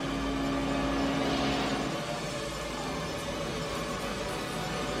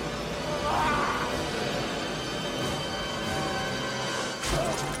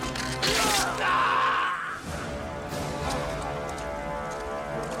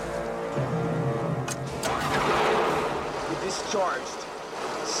Charged.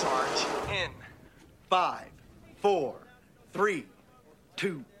 Sarge. In. 5, 4, 3,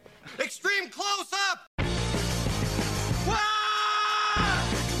 2. Extreme close-up! Wah!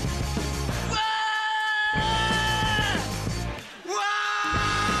 Wah! Wah!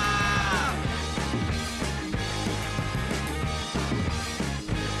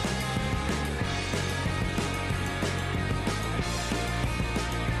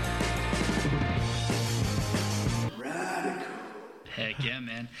 Heck yeah,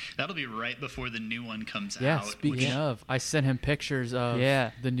 man. That'll be right before the new one comes out. Yeah, speaking of, I sent him pictures of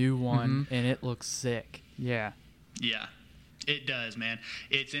the new one, and it looks sick. Yeah. Yeah, it does, man.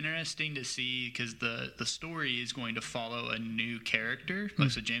 It's interesting to see because the story is going to follow a new character.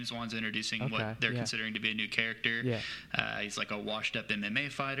 Like, so James Wan's introducing what they're considering to be a new character. Yeah. He's like a washed-up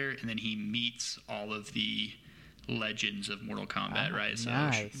MMA fighter, and then he meets all of the legends of Mortal Kombat, right? So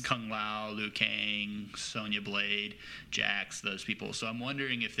nice. Kung Lao, Liu Kang, Sonya Blade, Jax, those people. So I'm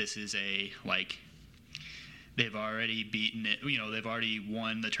wondering if this is a, like, they've already beaten it, you know, they've already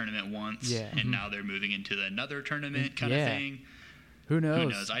won the tournament once, and now they're moving into another tournament kind of thing. Who knows? Who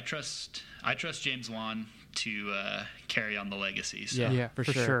knows? I trust James Wan to carry on the legacy. So. Yeah, for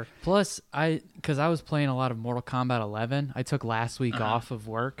sure. Plus, because I was playing a lot of Mortal Kombat 11. I took last week off of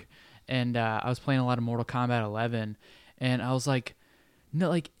work, and I was playing a lot of Mortal Kombat 11, and I was like, no,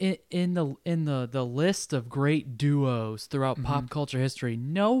 like in the list of great duos throughout pop culture history,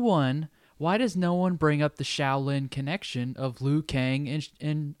 why does no one bring up the Shaolin connection of Liu Kang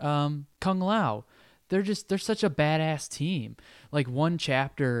and Kung Lao? They're such a badass team. Like, one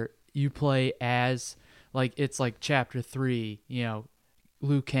chapter you play as, like, it's like chapter 3, you know,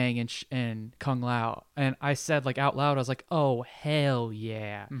 Liu Kang and Kung Lao, and I said, like, out loud, I was like, oh hell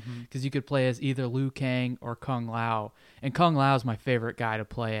yeah, because you could play as either Liu Kang or Kung Lao, and Kung Lao is my favorite guy to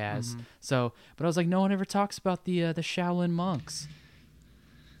play as. So, but I was like, no one ever talks about the Shaolin monks.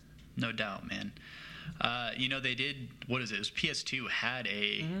 No doubt, man. You know, they did, what is it? It was PS2 had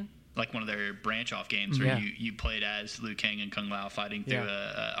a like one of their branch off games where you played as Liu Kang and Kung Lao fighting through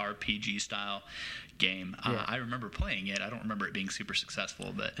a RPG style game. I remember playing it. I don't remember it being super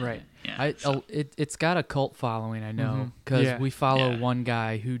successful, but it's got a cult following, I know, because we follow one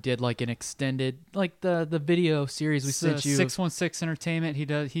guy who did like an extended, like the video series we sent you. 616 Entertainment. He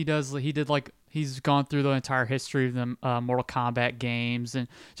did like, he's gone through the entire history of the Mortal Kombat games and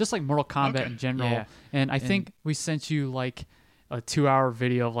just like Mortal Kombat in general. Yeah. And I think we sent you like a 2-hour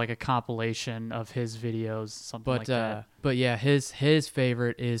video of like a compilation of his videos, something like that. But yeah, his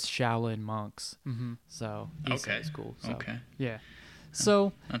favorite is Shaolin monks. So he said it's cool. So. Yeah.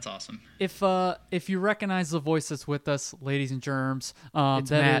 So that's awesome. If you recognize the voice that's with us, ladies and germs,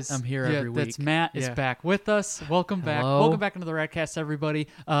 it's Matt. I'm here every week. That's Matt is back with us. Welcome back. Hello. Welcome back into the Radkast, everybody.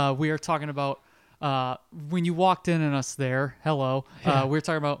 We are talking about when you walked in on us there. Hello. We're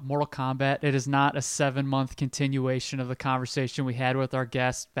talking about Mortal Kombat. It is not a 7-month continuation of the conversation we had with our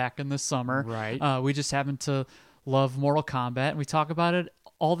guest back in the summer. Right. We just happen to love Mortal Kombat, and we talk about it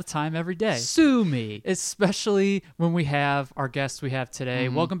all the time, every day. Sue me. Especially when we have our guests we have today.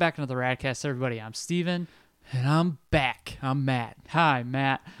 Welcome back into the Radkast, everybody. I'm Steven. And I'm back. I'm Matt. Hi,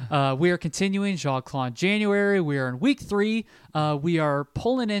 Matt. We are continuing Jean-Claude January. We are in week 3. We are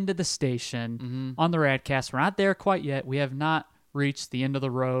pulling into the station on the Radkast. We're not there quite yet. We have not reached the end of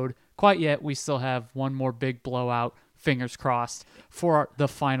the road quite yet. We still have one more big blowout, fingers crossed, for the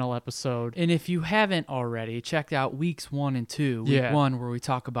final episode. And if you haven't already, check out weeks 1 and 2. Week 1 where we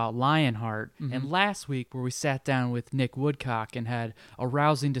talk about Lionheart, and last week where we sat down with Nick Woodcock and had a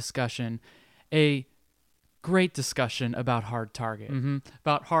rousing discussion, a great discussion about Hard Target.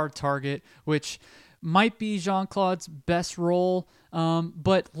 About Hard Target, which might be Jean-Claude's best role,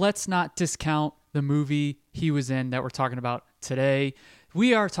 but let's not discount the movie he was in that we're talking about today.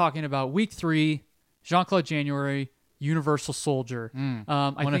 We are talking about week 3, Jean-Claude January, Universal Soldier.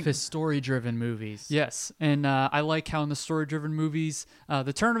 One of his story-driven movies. Yes, and I like how in the story-driven movies,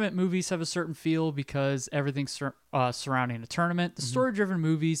 the tournament movies have a certain feel because everything's surrounding a tournament. The story-driven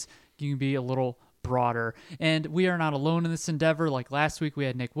movies, you can be a little broader, and we are not alone in this endeavor. Like last week, we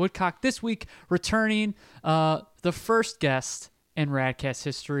had Nick Woodcock. This week, returning the first guest in Radkast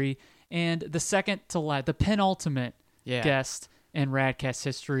history, and the second to last, the penultimate guest in Radkast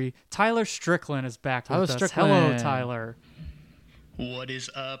history. Tyler Stricklan is back with us. Stricklan. Hello, Tyler. What is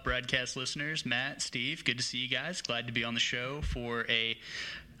up, Radkast listeners? Matt, Steve, good to see you guys. Glad to be on the show for a,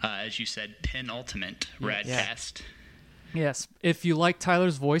 as you said, penultimate Radkast. Yes. If you like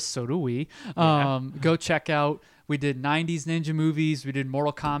Tyler's voice, so do we. Go check out. We did 90s ninja movies. We did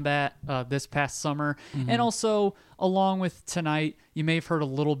Mortal Kombat this past summer. And also, along with tonight, you may have heard a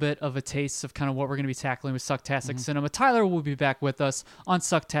little bit of a taste of kind of what we're going to be tackling with Sucktastic Cinema. Tyler will be back with us on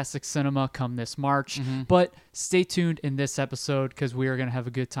Sucktastic Cinema come this March. But stay tuned in this episode because we are going to have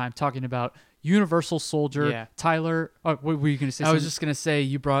a good time talking about Universal Soldier. Yeah. Tyler, what were you going to say? I was just going to say,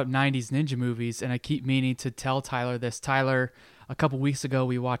 you brought up 90s ninja movies, and I keep meaning to tell Tyler this. Tyler, a couple weeks ago,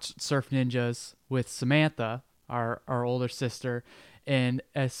 we watched Surf Ninjas with Samantha, our older sister, and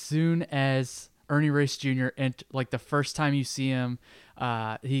as soon as Ernie Race Jr. like the first time you see him,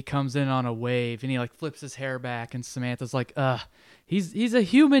 he comes in on a wave and he like flips his hair back, and Samantha's like, he's a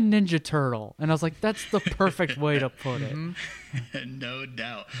human Ninja Turtle, and I was like, that's the perfect way to put it. No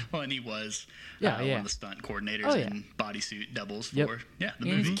doubt. Well, and he was Yeah, one of the stunt coordinators and bodysuit doubles for the and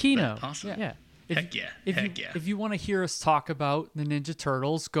movie. he's Kino. But awesome. Yeah. Heck yeah. If you want to hear us talk about the Ninja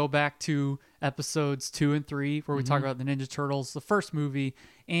Turtles, go back to episodes 2 and 3 where we talk about the Ninja Turtles, the first movie,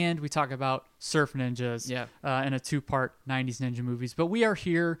 and we talk about Surf Ninjas in a 2-part 90s ninja movies. But we are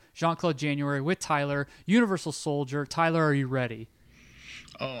here, Jean-Claude January with Tyler, Universal Soldier. Tyler, are you ready?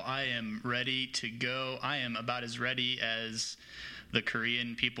 Oh, I am ready to go. I am about as ready as the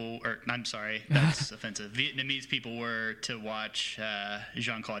Korean people, or I'm sorry, that's offensive. Vietnamese people were to watch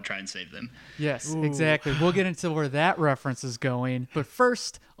Jean-Claude try and save them. Yes, exactly. We'll get into where that reference is going. But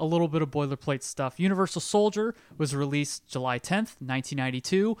first, a little bit of boilerplate stuff. Universal Soldier was released July 10th,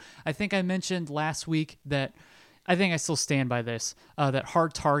 1992. I think I mentioned last week that I think I still stand by this, that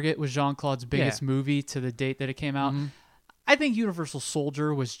Hard Target was Jean-Claude's biggest movie to the date that it came out. I think Universal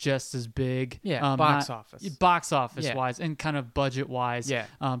Soldier was just as big. Box office. Box office wise and kind of budget wise,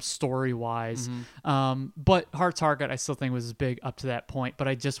 story wise. But Hard Target I still think was as big up to that point. But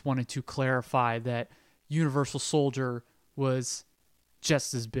I just wanted to clarify that Universal Soldier was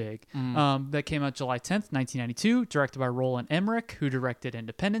just as big. That came out July 10th, 1992, directed by Roland Emmerich, who directed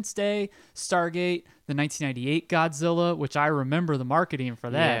Independence Day, Stargate, the 1998 Godzilla, which I remember the marketing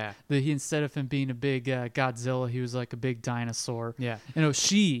for that. He, instead of him being a big Godzilla, he was like a big dinosaur.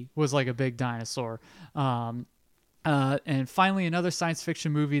 She was like a big dinosaur. And finally, another science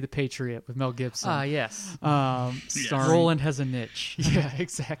fiction movie, The Patriot, with Mel Gibson. Yes. Roland has a niche. Yeah,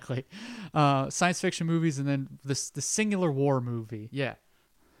 exactly. Science fiction movies, and then the Singular War movie. Yeah.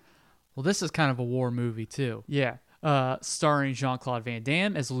 Well, this is kind of a war movie, too. Yeah. Starring Jean-Claude Van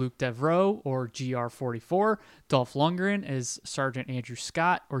Damme as Luke Devereaux, or GR-44, Dolph Lundgren as Sergeant Andrew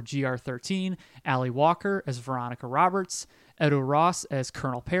Scott, or GR-13, Ally Walker as Veronica Roberts, Edo Ross as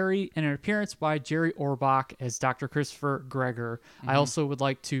Colonel Perry, and an appearance by Jerry Orbach as Dr. Christopher Gregor. I also would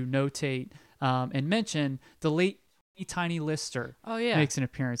like to notate and mention the late Tiny Lister makes an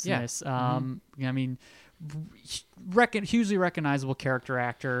appearance in this. I mean, hugely recognizable character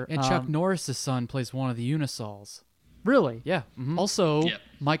actor. And Chuck Norris' son plays one of the Unisols. Really? Yeah. Also,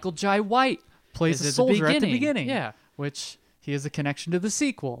 Michael Jai White plays a soldier at the beginning. Yeah. Which he has a connection to the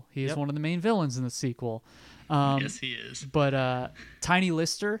sequel. He is one of the main villains in the sequel. Yes, he is. But Tiny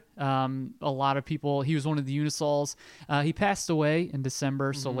Lister, a lot of people, he was one of the Unisols. He passed away in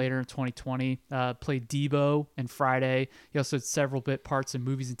December, so later in 2020. Played Debo in Friday. He also had several bit parts in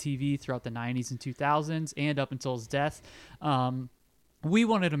movies and TV throughout the 90s and 2000s and up until his death. We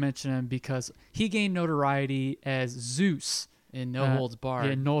wanted to mention him because he gained notoriety as Zeus In No Holds Barred.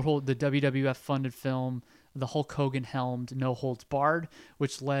 Yeah, the WWF-funded film, the Hulk Hogan-helmed No Holds Barred,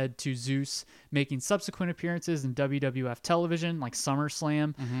 which led to Zeus making subsequent appearances in WWF television, like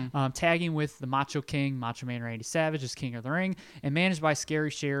SummerSlam, tagging with the Macho King, Macho Man Randy Savage as King of the Ring, and managed by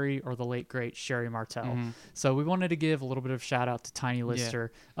Scary Sherry, or the late, great Sherry Martel. So we wanted to give a little bit of shout-out to Tiny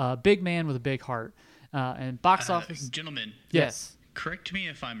Lister. Big man with a big heart. And box office... Gentlemen. Yes. Correct me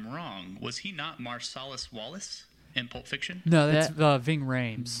if I'm wrong. Was he not Marsalis Wallace in Pulp Fiction? No, that's Ving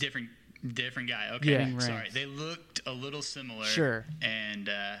Rhames. Different guy. Okay, Yeah. sorry. They looked a little similar. Sure. And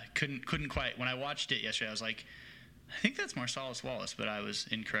couldn't quite. When I watched it yesterday, I was like, I think that's Marsalis Wallace, but I was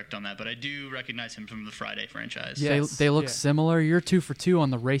incorrect on that. But I do recognize him from the Friday franchise. Yeah. They look similar. You're 2 for 2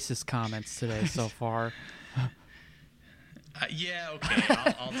 on the racist comments today so far. Okay.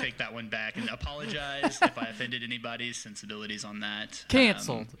 I'll take that one back and apologize if I offended anybody's sensibilities on that.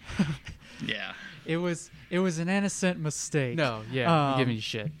 Canceled. Yeah. It was an innocent mistake. No, I'm giving you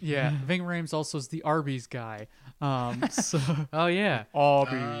shit. Yeah, Ving Rhames also is the Arby's guy. So Oh, yeah.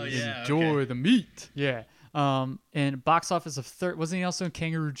 Arby's. Enjoy the meat. Yeah. And box office of wasn't he also in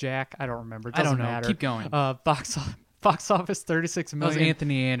Kangaroo Jack? I don't remember. It doesn't know. matter. Keep going. Box Box office 36 That was million.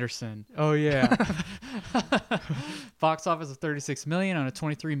 Anthony Anderson. Oh yeah. Box office of 36 million on a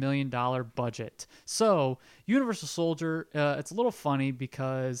 $23 million budget. So Universal Soldier, it's a little funny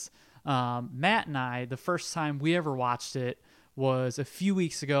because Matt and I, the first time we ever watched it was a few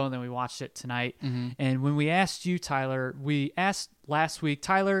weeks ago, and then we watched it tonight. And when we asked you, Tyler, we asked last week,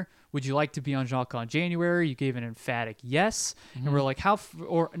 Tyler, would you like to be on Jean-Claude January? You gave an emphatic yes. And we're like,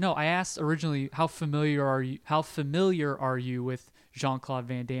 I asked originally, how familiar are you with Jean-Claude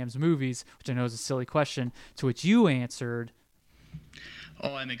Van Damme's movies, which I know is a silly question, to which you answered,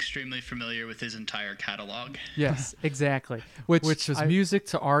 Oh, I'm extremely familiar with his entire catalog. yes, exactly. Which was music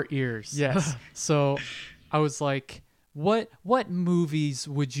to our ears. Yes. So I was like, what movies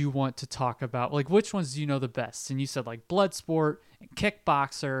would you want to talk about? Like, which ones do you know the best? And you said like Bloodsport and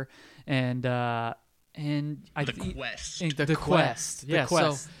Kickboxer and The Quest. The Quest. Yeah, The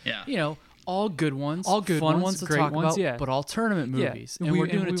Quest. so, Yeah. you know, all good ones, All good fun ones, to great talk ones, about, yeah. but all tournament Yeah. movies. And we're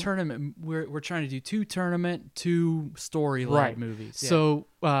doing a tournament. We're trying to do 2 tournament, 2 story-led movies. Yeah. So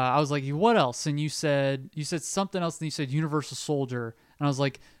I was like, what else? And you said something else, and you said Universal Soldier, and I was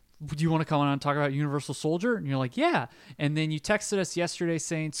like, do you want to come on and talk about Universal Soldier? And you're like, yeah. And then you texted us yesterday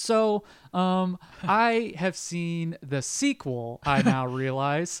saying, so I have seen the sequel, I now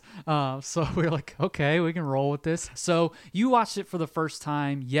realize. So we're like, okay, we can roll with this. So you watched it for the first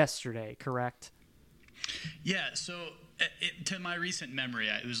time yesterday, correct? Yeah, so to my recent memory,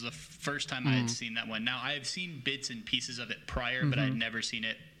 it was the first time I had seen that one. Now, I have seen bits and pieces of it prior, but I'd never seen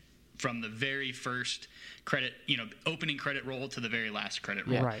it from the very first opening credit roll to the very last credit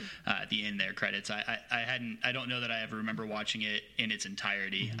roll. Yeah. Right. At the end there, credits. I don't know that I ever remember watching it in its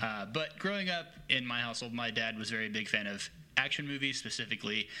entirety. But growing up in my household, my dad was a very big fan of action movies,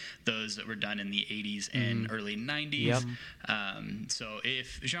 specifically those that were done in the 80s and early 90s. Yep. So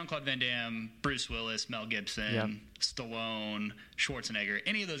if Jean-Claude Van Damme, Bruce Willis, Mel Gibson, Stallone, Schwarzenegger,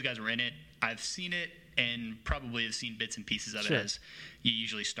 any of those guys were in it, I've seen it and probably have seen bits and pieces of it, as you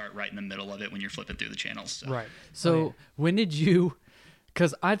usually start right in the middle of it when you're flipping through the channels. So. Right. So when did you?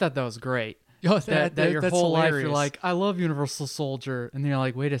 Because I thought that was great. Oh, that your that's whole life hilarious. you're like, I love Universal Soldier, and then you're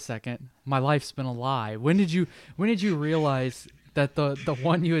like, wait a second, my life's been a lie. When did you realize that the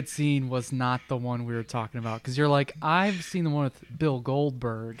one you had seen was not the one we were talking about? Because you're like, I've seen the one with Bill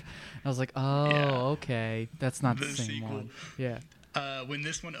Goldberg. And I was like, okay, that's not the same sequel. one. Yeah. When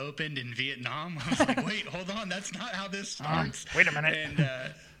this one opened in Vietnam, I was like, wait, hold on, that's not how this starts. Wait a minute.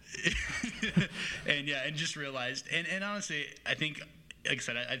 And and just realized, and honestly, I think, like I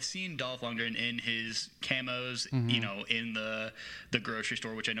said, I've seen Dolph Lundgren in his camos, in the grocery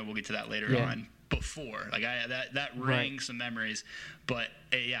store, which I know we'll get to that later on. Before, like that rang some memories, but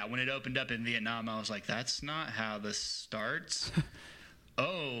when it opened up in Vietnam, I was like, that's not how this starts.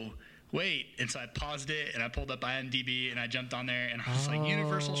 Oh. Wait, and so I paused it and I pulled up IMDb and I jumped on there and I was like,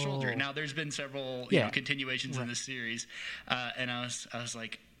 Universal Soldier. Now there's been several continuations in this series, and I was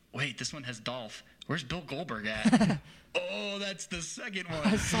like, wait, this one has Dolph. Where's Bill Goldberg at? Oh, that's the second one.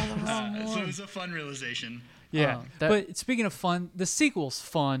 I saw the wrong one. So it was a fun realization. Yeah, but speaking of fun, the sequel's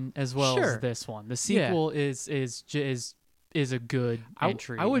fun as well as this one. The sequel is a good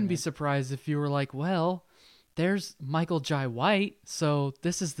entry. I wouldn't be surprised if you were like, well, there's Michael Jai White, so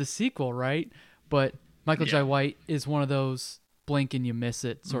this is the sequel, right? But Michael Jai White is one of those blink and you miss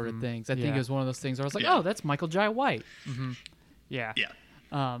it sort of things. I think it was one of those things where I was like, oh, that's Michael Jai White. Yeah.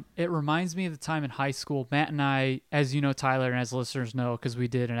 Yeah. It reminds me of the time in high school. Matt and I, as you know, Tyler, and as listeners know, because we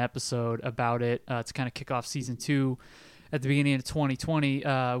did an episode about it to kind of kick off season 2 at the beginning of 2020.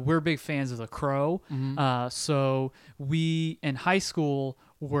 We're big fans of The Crow. So we, in high school,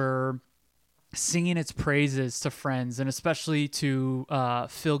 were singing its praises to friends, and especially to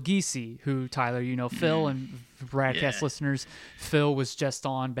Phil Giese, who, Tyler, you know Phil, and Radkast listeners, Phil was just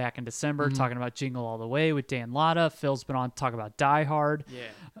on back in December talking about Jingle All the Way with Dan Latta. Phil's been on talking about Die Hard.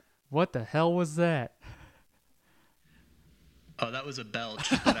 Yeah. What the hell was that? Oh, that was a belch,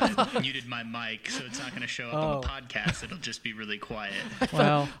 but I muted my mic, so it's not going to show up on the podcast. It'll just be really quiet.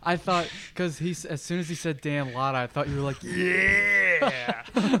 Well, I thought, because as soon as he said Dan Latta, I thought you were like, yeah.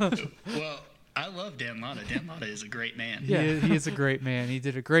 Well, I love Dan Latta. Dan Latta is a great man. Yeah, he is a great man. He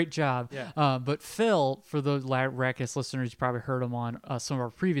did a great job. Yeah. But Phil, for the Radkast listeners, you probably heard him on some of our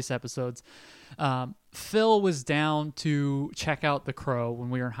previous episodes. Phil was down to check out The Crow when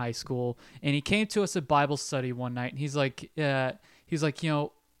we were in high school, and he came to us at Bible study one night, and he's like, I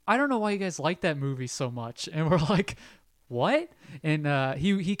don't know why you guys like that movie so much. And we're like, what? And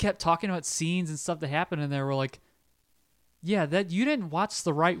he kept talking about scenes and stuff that happened in there. We're like, yeah, that you didn't watch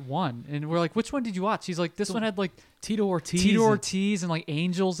the right one. And we're like, which one did you watch? He's like, this one had like Tito Ortiz and like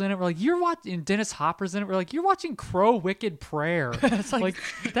angels in it. We're like, you're watching, and Dennis Hopper's in it. We're like, you're watching Crow Wicked Prayer. It's like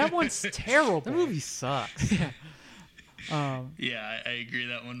that one's terrible. The movie sucks. Yeah. Yeah, I agree.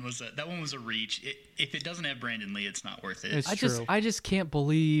 That one was a reach. If it doesn't have Brandon Lee, it's not worth it. It's I true. just can't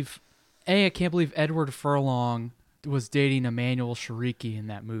believe. I can't believe Edward Furlong was dating Emmanuel Shariki in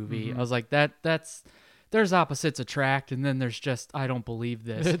that movie. Mm-hmm. I was like, that's there's opposites attract, and then there's just I don't believe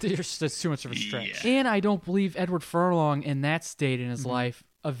this. That's too much of a stretch. And I don't believe Edward Furlong in that state in Mm-hmm. his life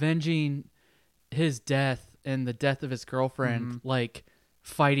avenging his death and the death of his girlfriend, Mm-hmm. like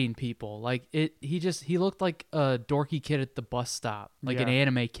fighting people. Like he looked like a dorky kid at the bus stop, like an Yeah.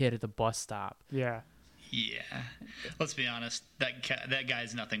 anime kid at the bus stop. Yeah. Yeah, let's be honest. That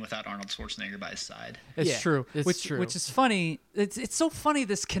guy's nothing without Arnold Schwarzenegger by his side. It's Yeah, true. it's true. Which is funny. It's so funny,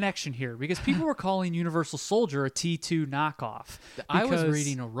 this connection here, because people were calling Universal Soldier a T2 knockoff. I was because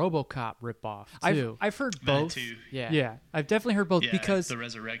reading a RoboCop ripoff too. I've heard That both. too. Yeah. I've definitely heard both Yeah, because the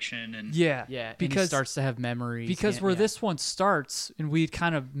resurrection and Yeah, and he because starts to have memories. because and- where yeah. this one starts, and we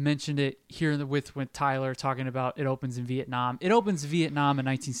kind of mentioned it here with Tyler talking about it opens in Vietnam. It opens Vietnam in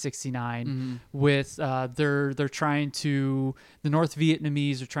 1969 with they're trying to, the North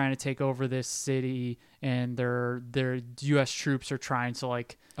Vietnamese are trying to take over this city, and their U.S. troops are trying to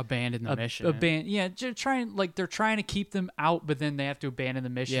like abandon the mission. they're trying to keep them out, but then they have to abandon the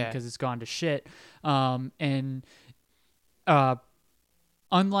mission Yeah. because it's gone to shit.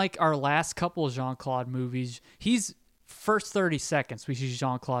 Unlike our last couple of Jean-Claude movies, he's first 30 seconds we see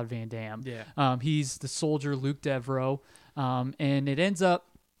Jean-Claude Van Damme. Yeah. He's the soldier Luc Devereaux, and it ends up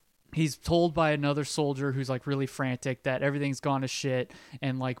he's told by another soldier who's like really frantic that everything's gone to shit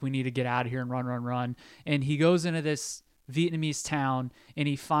and like we need to get out of here and run. And he goes into this Vietnamese town and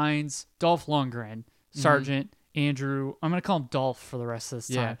he finds Dolph Lundgren, Sergeant Andrew. I'm gonna call him Dolph for the rest of this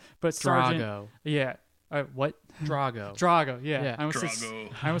time. But Sergeant, Drago. yeah. What? Drago. Drago, yeah. Yeah.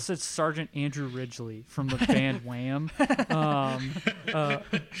 I almost said Sergeant Andrew Ridgely from the band Wham.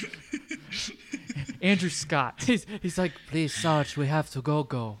 Andrew Scott. He's like, please, Sarge, we have to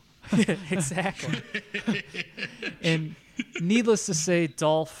go. Exactly. And needless to say,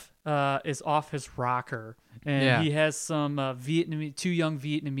 Dolph is off his rocker, and he has some two young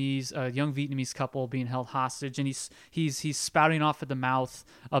Vietnamese couple being held hostage, and he's spouting off at the mouth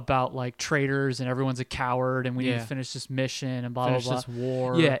about like traitors and everyone's a coward, and we need to finish this mission and blah Finish blah blah. this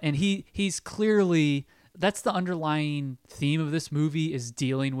war. Yeah, and he's clearly. That's the underlying theme of this movie, is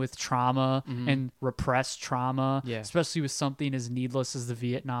dealing with trauma and repressed trauma, especially with something as needless as the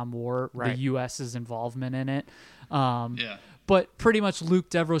Vietnam War, the U.S.'s involvement in it. But pretty much Luc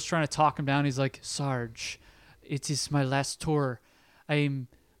Devereaux's trying to talk him down. He's like, Sarge, it is my last tour. I'm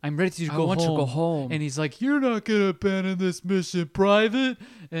ready to I want to go home. And he's like, you're not going to abandon this mission, Private.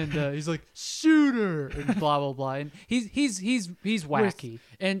 And he's like, shoot her, and blah, blah, blah. And he's wacky.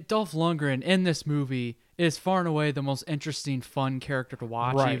 And Dolph Lundgren in this movie is far and away the most interesting, fun character to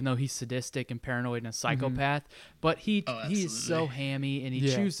watch, even though he's sadistic and paranoid and a psychopath. But he is so hammy, and he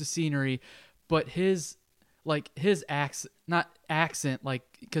chews the scenery. But his accent, like,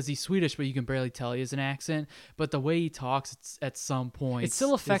 because he's Swedish, but you can barely tell he has an accent. But the way he talks, it's at some point, it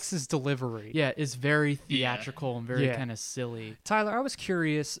still affects his delivery. Yeah, it's very theatrical and very kind of silly. Tyler, I was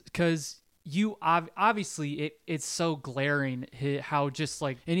curious because you obviously it's so glaring how just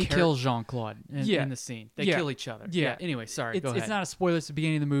like, and he kills Jean-Claude in the scene. They kill each other. Yeah. Anyway, sorry. Go ahead. It's not a spoiler. It's the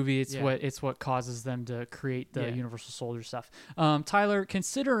beginning of the movie. It's what causes them to create the Universal Soldier stuff. Tyler,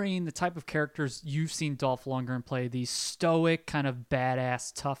 considering the type of characters you've seen Dolph Lundgren play, these stoic kind of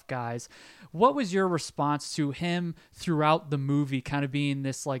badass tough guys, what was your response to him throughout the movie, kind of being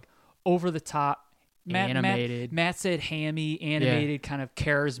this like over the top? Animated. Matt said hammy, animated, kind of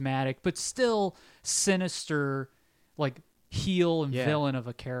charismatic, but still sinister, like heel and villain of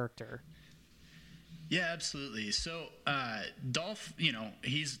a character. Yeah, absolutely. So Dolph,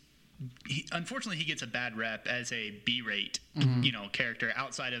 unfortunately he gets a bad rep as a B-rate, character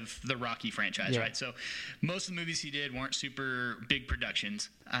outside of the Rocky franchise, right? So most of the movies he did weren't super big productions.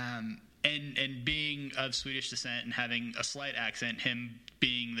 And being of Swedish descent and having a slight accent, him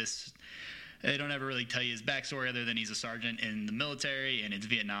being this. They don't ever really tell you his backstory other than he's a sergeant in the military and it's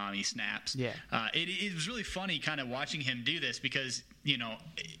Vietnam. He snaps. Yeah. It was really funny kind of watching him do this because,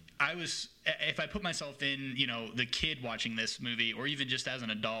 if I put myself in, the kid watching this movie or even just as an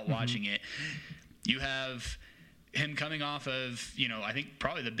adult watching it, you have him coming off of, I think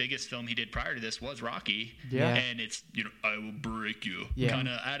probably the biggest film he did prior to this was Rocky. Yeah. And it's, I will break you kind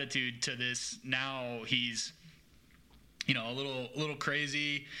of attitude to this. Now he's a little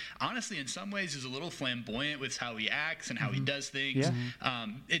crazy. Honestly, in some ways, is a little flamboyant with how he acts and how he does things. Yeah.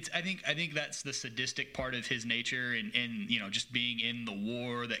 I think that's the sadistic part of his nature, and just being in the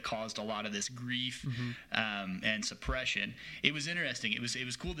war that caused a lot of this grief and suppression. It was interesting. It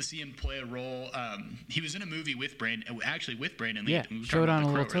was cool to see him play a role. He was in a movie with Brandon Lee. Yeah, Showdown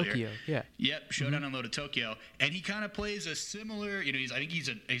on Little Tokyo. Yeah. Yep, Showdown on Little Tokyo, and he kind of plays a similar. I think he's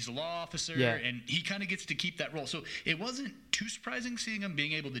a law officer, and he kind of gets to keep that role. So it wasn't too surprising seeing him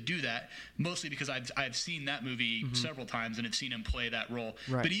being able to do that, mostly because I've seen that movie several times and have seen him play that role.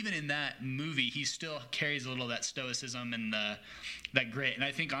 Right. But even in that movie, he still carries a little of that stoicism and that grit. And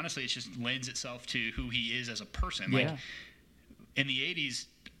I think honestly, it just lends itself to who he is as a person. Like in the 80s,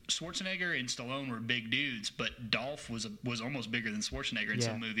 Schwarzenegger and Stallone were big dudes, but Dolph was almost bigger than Schwarzenegger in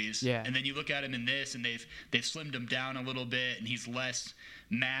some movies. Yeah. And then you look at him in this, and they've slimmed him down a little bit, and he's less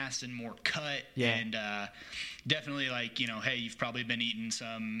mass and more cut. Yeah. And definitely hey, you've probably been eating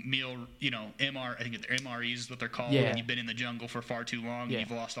some meal, I think MREs is what they're called, Yeah. and you've been in the jungle for far too long, and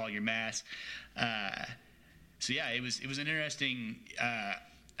you've lost all your mass. So yeah, it was an interesting,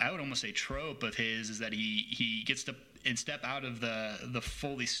 I would almost say trope of his, is that he gets to and step out of the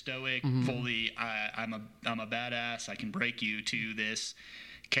fully stoic, fully I'm a badass, I can break you, to this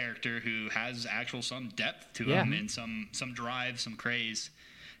character who has some depth to him and some drive, some craze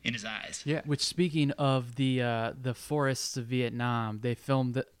in his eyes. Yeah. Which, speaking of the forests of Vietnam, they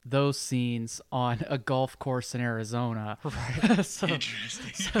filmed those scenes on a golf course in Arizona. Right.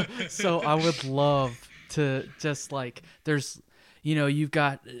 Interesting. So I would love to just there's. You've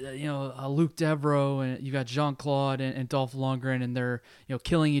got, Luke Devereaux, and you've got Jean-Claude and Dolph Lundgren, and they're,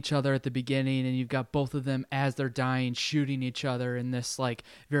 killing each other at the beginning, and you've got both of them as they're dying, shooting each other in this,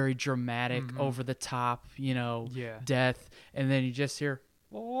 very dramatic, over-the-top, death, and then you just hear,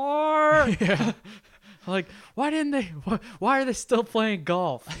 "War!" Why are they still playing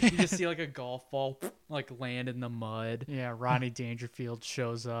golf? You just see, a golf ball, land in the mud. Yeah, Rodney Dangerfield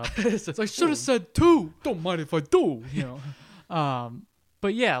shows up. It's I should have said 2. Don't mind if I do,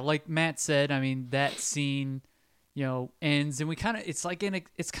 But yeah, like Matt said, I mean, that scene, ends, and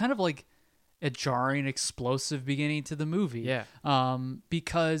it's kind of like a jarring, explosive beginning to the movie. Yeah.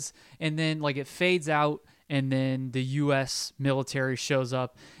 Because, and then it fades out, and then the U.S. military shows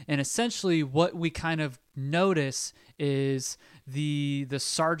up, and essentially what we kind of notice is the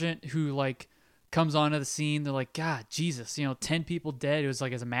sergeant who comes onto the scene. They're like, God, Jesus, 10 people dead. It was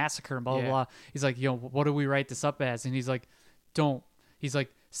as a massacre and blah, blah, blah. He's like, what do we write this up as? And he's like,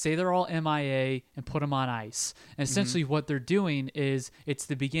 say they're all MIA and put them on ice. And essentially what they're doing is it's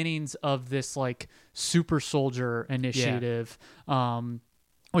the beginnings of this super soldier initiative,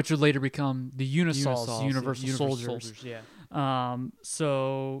 which would later becm the Unisols, Universal Soldiers. Yeah.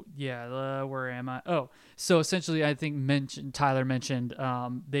 So yeah, where am I? Oh, so essentially I think Tyler mentioned,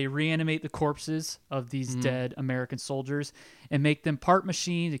 they reanimate the corpses of these dead American soldiers and make them part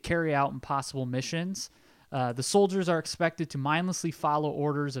machine to carry out impossible missions. The soldiers are expected to mindlessly follow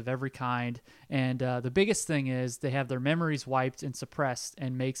orders of every kind, and the biggest thing is they have their memories wiped and suppressed,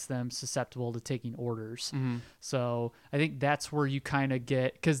 and makes them susceptible to taking orders. So I think that's where you kind of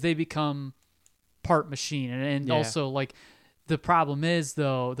get, because they become part machine, and also the problem is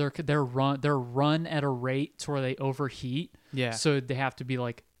though they're run at a rate to where they overheat. Yeah. So they have to be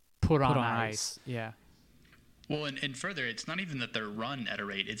put on ice. Yeah. Well, and further, it's not even that they're run at a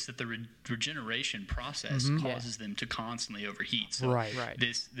rate; it's that the regeneration process causes them to constantly overheat. So Right.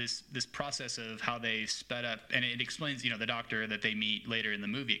 this process of how they sped up, and it explains, the doctor that they meet later in the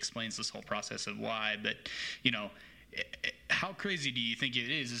movie explains this whole process of why. But how crazy do you think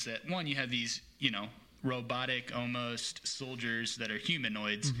it is? Is that one, you have these robotic almost soldiers that are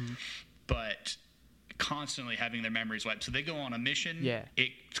humanoids, but constantly having their memories wiped. So they go on a mission,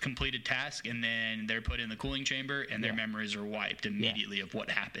 it's completed task, and then they're put in the cooling chamber, and their memories are wiped immediately of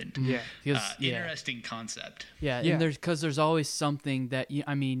what happened. Interesting concept. And there's always something that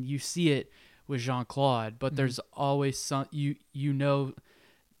you see it with Jean-Claude, but there's always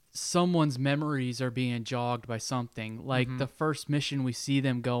someone's memories are being jogged by something. The first mission we see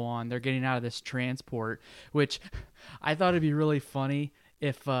them go on, they're getting out of this transport, which I thought it'd be really funny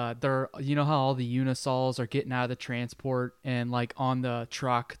if they're, how all the Unisols are getting out of the transport, and on the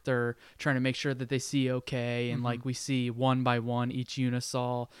truck they're trying to make sure that they see okay, and we see one by one each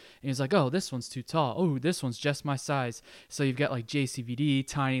Unisol, and he's like, oh, this one's too tall, oh, this one's just my size. So you've got JCVD,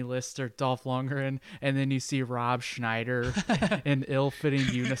 Tiny Lister, Dolph Lundgren, and then you see Rob Schneider in ill-fitting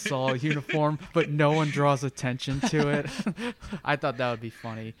Unisol uniform, but no one draws attention to it. I thought that would be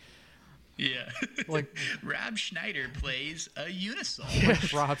funny. Yeah. Like Rob Schneider plays a Unisol.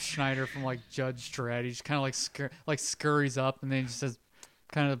 like Rob Schneider from like Judge Dredd. He just kind of like scurries up and then he just says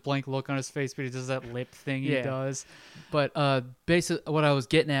kind of a blank look on his face, but he does that lip thing he does. But basically, what I was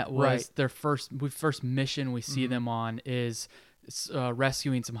getting at was Right. their first mission we see them on is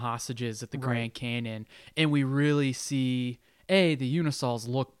rescuing some hostages at the Grand Canyon, and we really see the Unisols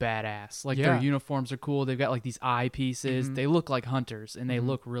look badass. Like their uniforms are cool. They've got like these eye pieces. They look like hunters, and they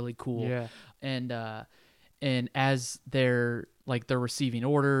look really cool. Yeah. And as they're receiving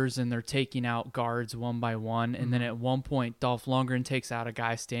orders and they're taking out guards one by one, and then at one point Dolph Lundgren takes out a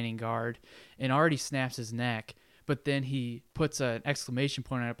guy standing guard and already snaps his neck, but then he puts an exclamation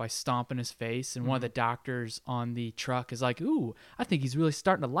point on it by stomping his face, and one of the doctors on the truck is like, "Ooh, I think he's really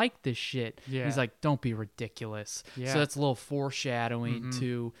starting to like this shit." Yeah. He's like, "Don't be ridiculous." Yeah. So that's a little foreshadowing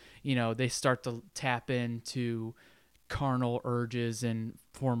to, they start to tap into carnal urges and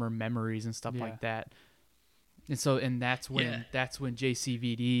former memories and stuff like that. And that's when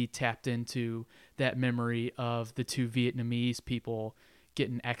JCVD tapped into that memory of the two Vietnamese people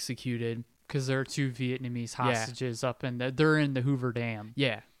getting executed. Because there are two Vietnamese hostages up in they're in the Hoover Dam.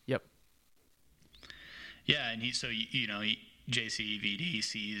 Yeah. Yep. Yeah, and JCVD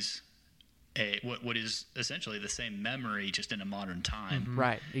sees what is essentially the same memory just in a modern time.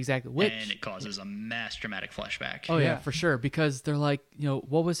 Right. Exactly. And it causes a mass dramatic flashback. Oh yeah, for sure. Because they're like,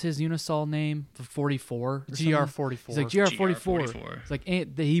 what was his Unisol name for 44? GR44. He's like GR44. GR44. It's like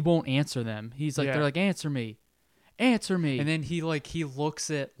he won't answer them. He's like, they're like, answer me. And then he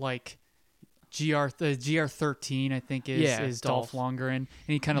looks at like GR13, I think is Dolph Lundgren, and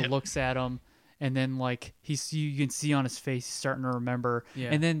he kind of looks at him, and then like you can see on his face he's starting to remember.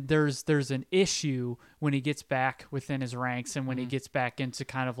 Yeah. And then there's an issue when he gets back within his ranks, and when he gets back into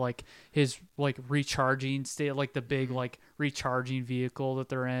kind of like his like recharging state, like the big like recharging vehicle that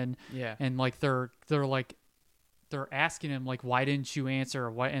they're in. Yeah. And like they're asking him like, why didn't you answer?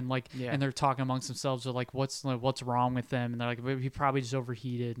 Or what? And like, and they're talking amongst themselves. They're like, what's wrong with them? And they're like, he probably just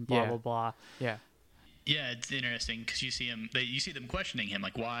overheated and blah blah blah. Yeah. Yeah, it's interesting because you see them questioning him,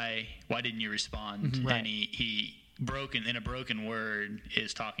 like, why didn't you respond? Right. And he in a broken word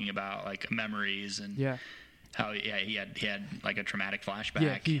is talking about like memories and how he had like a traumatic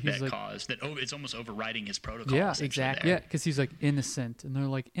flashback that caused that. Oh, it's almost overriding his protocol. Yeah, exactly. Yeah, because he's like innocent, and they're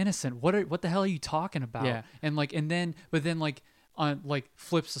like, innocent. What the hell are you talking about? Yeah. And then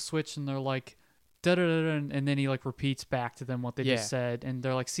flips the switch, and they're like, da da da, and then he like repeats back to them what they just said, and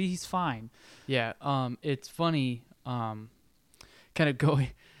they're like, see, he's fine. Yeah. It's funny. Kind of going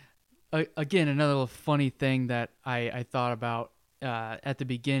again. Another funny thing that I thought about at the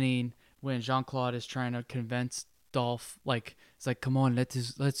beginning, when Jean-Claude is trying to convince Dolph, like, it's like, come on,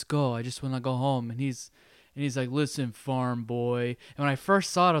 let's go. I just want to go home. And he's like, listen, farm boy. And when I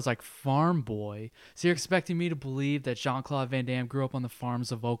first saw it, I was like, farm boy? So you're expecting me to believe that Jean-Claude Van Damme grew up on the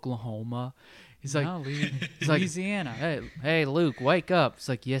farms of Oklahoma? He's like, no, Louisiana. Hey, Luke, wake up. It's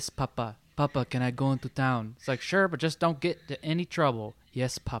like, yes, Papa. Papa, can I go into town? It's like, sure, but just don't get into any trouble.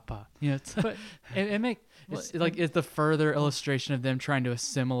 Yes, Papa. It's the further illustration of them trying to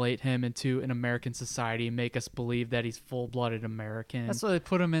assimilate him into an American society and make us believe that he's full-blooded American. That's why they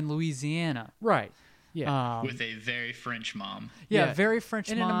put him in Louisiana. Right. Yeah. With a very French mom. Yeah, very French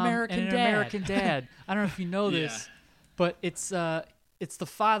and mom. An American and an American dad. I don't know if you know this, but it's the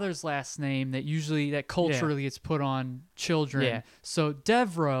father's last name that culturally it's put on children. Yeah. So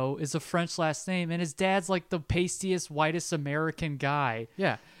Devereaux is a French last name, and his dad's like the pastiest, whitest American guy.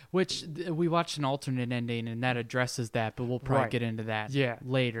 Yeah. Which we watched an alternate ending, and that addresses that, but we'll probably get into that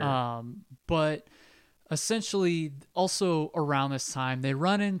later. But essentially, also around this time, they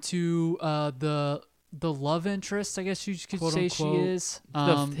run into the love interest, I guess you could quote say unquote, she is.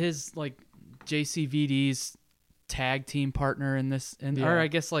 His like JCVD's tag team partner in this, or I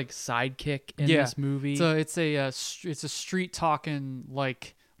guess like sidekick in this movie. So it's a street talking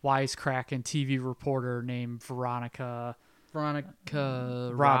like wisecracking TV reporter named Veronica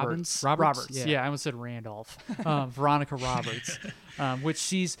Roberts. Yeah, I almost said Randolph. Veronica Roberts, which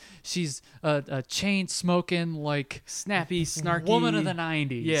she's a chain smoking like snappy, snarky woman of the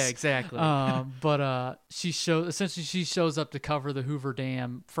 90s. Yeah, exactly. But she shows up to cover the Hoover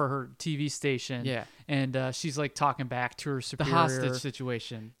Dam for her TV station. Yeah, and she's like talking back to her superior. The hostage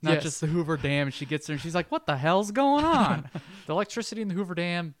situation, not just the Hoover Dam. She gets there and she's like, "What the hell's going on?" The electricity in the Hoover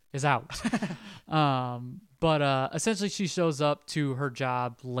Dam is out. But essentially, she shows up to her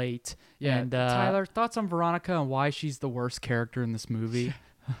job late. Yeah, and Tyler, thoughts on Veronica and why she's the worst character in this movie?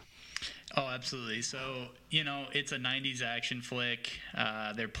 Oh, absolutely. So, it's a 90s action flick.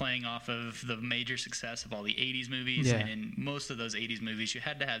 They're playing off of the major success of all the 80s movies. Yeah. And in most of those 80s movies, you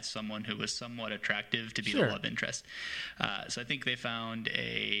had to have someone who was somewhat attractive to be Sure. the love interest. So I think they found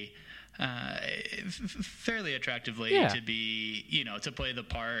a fairly attractive lady Yeah. to be, to play the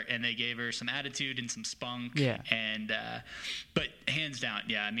part. And they gave her some attitude and some spunk. Yeah. And, but hands down,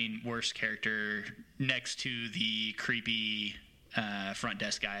 yeah, I mean, worst character next to the creepy front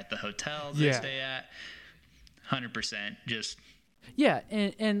desk guy at the hotel they Yeah. stay at. 100%. Just Yeah,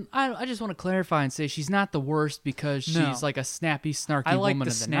 and I just want to clarify and say she's not the worst because No. she's like a snappy, snarky I like woman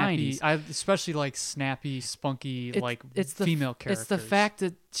the of the snappy. 90s. I especially like snappy, spunky, It's the female characters. It's the fact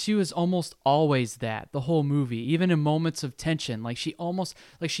that she was almost always that the whole movie, even in moments of tension. Like she almost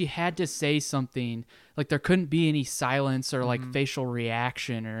she had to say something. Like there couldn't be any silence or like facial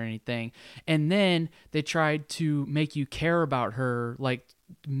reaction or anything. And then they tried to make you care about her like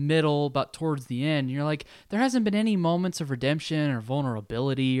middle but towards the end. You're like, there hasn't been any moments of redemption or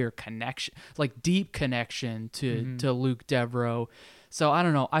vulnerability or connection, like deep connection to Luke Devereaux. So I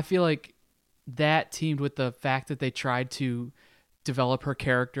don't know. I feel like that teamed with the fact that they tried to develop her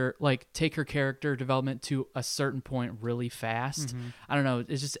character, like take her character development to a certain point really fast. I don't know.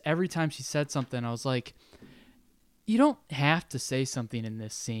 It's just every time she said something, I was like, you don't have to say something in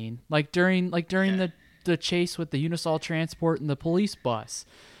this scene. Like during the chase with the Unisol transport and the police bus.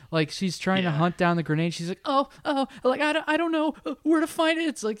 Like she's trying to hunt down the grenade. She's like, oh, like I don't know where to find it.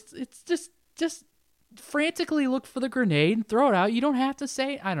 It's like it's just frantically look for the grenade and throw it out. You don't have to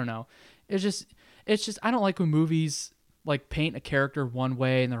say. I don't know. It's just I don't like when movies like paint a character one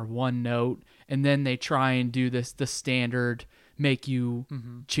way and they're one note, and then they try and do the standard make you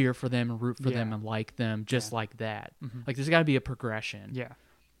cheer for them and root for them and like them just like that. Like there's got to be a progression. Yeah.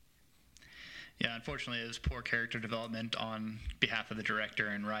 Yeah, unfortunately, it was poor character development on behalf of the director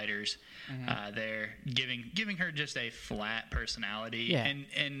and writers. They're giving her just a flat personality, Yeah.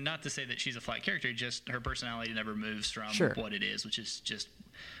 and not to say that she's a flat character, just her personality never moves from Sure. what it is, which is just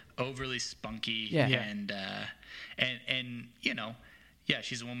overly spunky. Yeah. And yeah,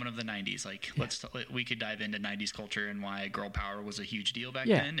 she's a woman of the 90s. Like, we could dive into 90s culture and why girl power was a huge deal back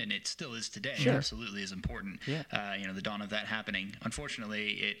then, and it still is today. Sure. It absolutely is important. Yeah. The dawn of that happening.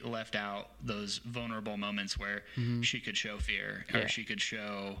 Unfortunately, it left out those vulnerable moments where she could show fear, or she could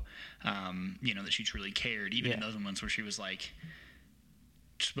show, that she truly cared. Even in those moments where she was like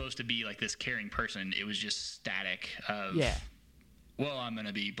supposed to be like this caring person, it was just static of. Yeah. Well, I'm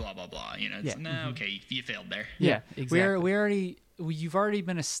gonna be blah blah blah. It's, okay, you failed there. Yeah, exactly. You've already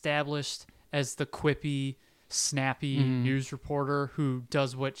been established as the quippy, snappy news reporter who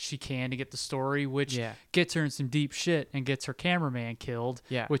does what she can to get the story, which gets her in some deep shit and gets her cameraman killed.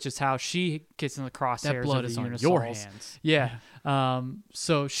 Yeah. Which is how she gets in the crosshairs That blood of is the on Unisols. your hands. Yeah.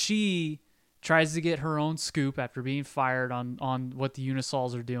 So she tries to get her own scoop after being fired on what the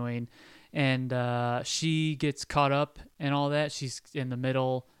Unisols are doing. And she gets caught up and all that. She's in the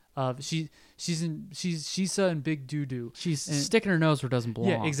middle of she's in big doo doo. She's sticking her nose where it doesn't belong.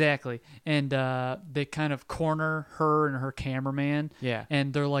 Yeah, exactly. And they kind of corner her and her cameraman. Yeah.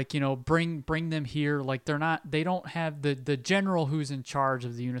 And they're like, bring them here. Like they don't have the general who's in charge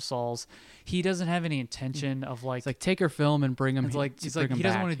of the Unisols. He doesn't have any intention of like. It's like take her film and bring him. It's like he's like he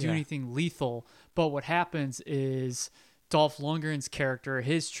doesn't want to do anything lethal. But what happens is Dolph Lundgren's character,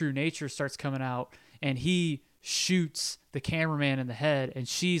 his true nature starts coming out, and he shoots the cameraman in the head, and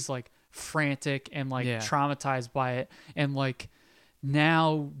she's like frantic and like traumatized by it, and like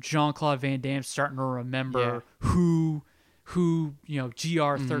now Jean-Claude Van Damme's starting to remember who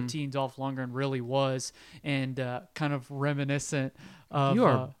GR13 Dolph Lundgren really was, and kind of reminiscent of You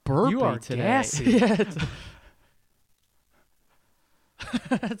are burpy you are today. gassy.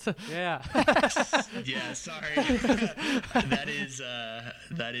 Yeah. Yeah, sorry. That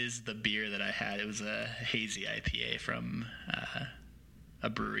is the beer that I had. It was a hazy IPA from a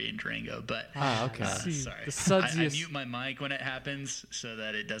brewery in Durango. But okay. sorry, The sudsiest- I mute my mic when it happens so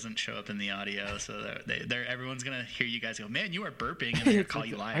that it doesn't show up in the audio. So that everyone's gonna hear you guys go, "Man, you are burping," and they'll call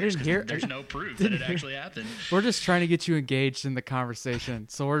you liars. didn't hear- There's no proof that it actually happened. We're just trying to get you engaged in the conversation,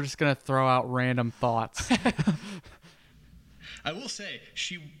 so we're just gonna throw out random thoughts. I will say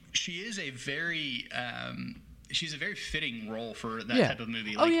she is a very she's a very fitting role for that type of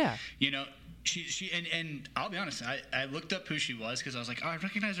movie. Oh, yeah. She and I'll be honest, I looked up who she was because I was like, oh, I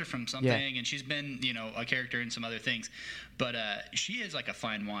recognize her from something, and she's been a character in some other things, but she is like a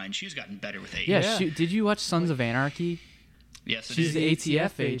fine wine. She's gotten better with age. Yeah. Did you watch Sons of Anarchy? Yes, it She's is. the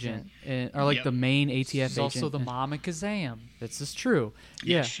ATF agent, or like the main ATF She's agent. also the mom in Kazam. This is true.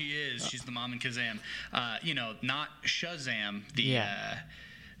 Yeah, Yeah. she is. She's the mom in Kazam. Not Shazam,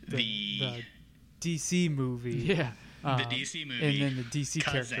 the DC movie. Yeah. the DC movie, and then the DC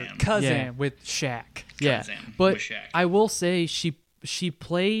character Kazam. Kazam Yeah. with Shaq. Yeah, Kazam but with Shaq. I will say she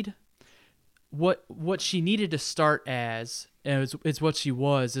played what she needed to start as, and it's what she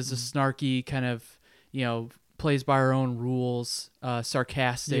was, as a snarky kind of, plays by her own rules,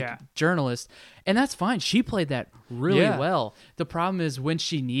 sarcastic journalist, and that's fine. She played that really well. The problem is when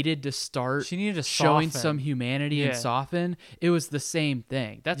she needed to start, showing soften. some humanity and soften. It was the same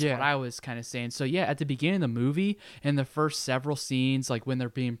thing. That's what I was kind of saying. So yeah, at the beginning of the movie, in the first several scenes, like when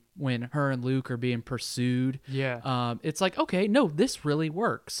her and Luke are being pursued, it's like, okay, no, this really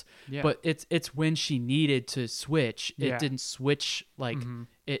works. Yeah. But it's when she needed to switch, it Yeah. didn't switch like.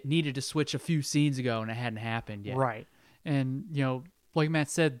 It needed to switch a few scenes ago, and it hadn't happened yet. Right. And, like Matt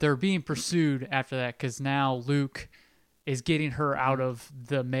said, they're being pursued after that because now Luke is getting her out of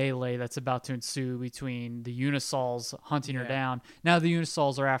the melee that's about to ensue between the Unisols hunting her down. Now the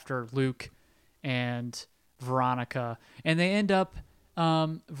Unisols are after Luke and Veronica, and they end up,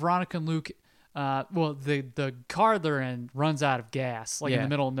 Veronica and Luke, the car they're in runs out of gas, in the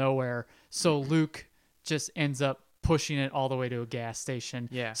middle of nowhere, so Luke just ends up pushing it all the way to a gas station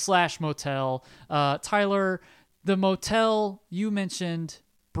 / motel. Tyler, the motel you mentioned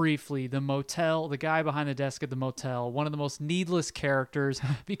briefly, the guy behind the desk at the motel, one of the most needless characters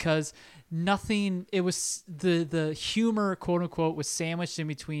because it was the humor, quote unquote, was sandwiched in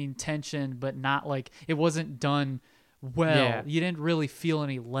between tension, but not it wasn't done well. Yeah. You didn't really feel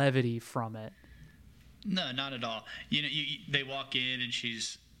any levity from it. No, not at all. They walk in and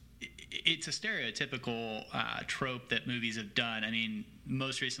it's a stereotypical trope that movies have done. I mean,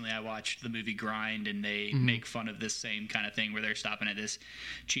 most recently I watched the movie Grind, and they make fun of this same kind of thing where they're stopping at this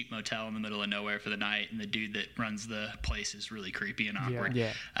cheap motel in the middle of nowhere for the night, and the dude that runs the place is really creepy and awkward.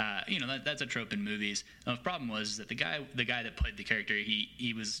 Yeah. That's a trope in movies. The problem was that the guy that played the character,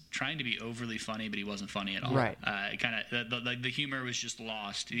 he was trying to be overly funny, but he wasn't funny at all. Right. The humor was just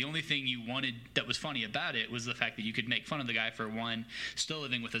lost. The only thing you wanted that was funny about it was the fact that you could make fun of the guy for one, still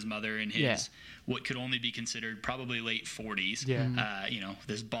living with his mother in his what could only be considered probably late 40s. Yeah.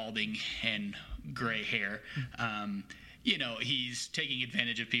 This balding and gray hair. He's taking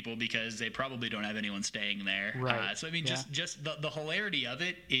advantage of people because they probably don't have anyone staying there. Right. So I mean, just the hilarity of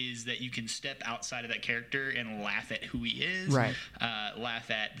it is that you can step outside of that character and laugh at who he is. Right. Laugh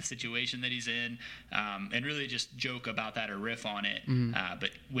at the situation that he's in, and really just joke about that or riff on it.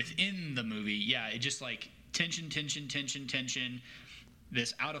 But within the movie, it just tension.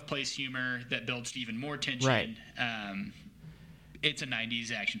 This out of place humor that builds to even more tension. Right. It's a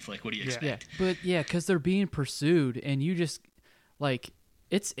 90s action flick. What do you expect? But because they're being pursued, and you just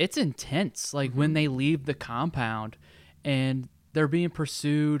it's intense. When they leave the compound, and they're being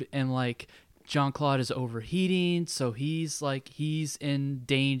pursued, and Jean-Claude is overheating, so he's in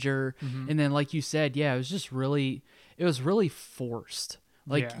danger. And then, like you said, it was really forced.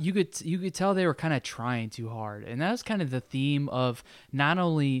 You could tell they were kind of trying too hard, and that was kind of the theme of not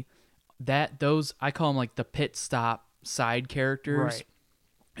only that, those I call them the pit stop side characters. Right.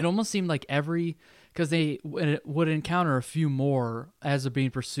 It almost seemed like because they would encounter a few more as they're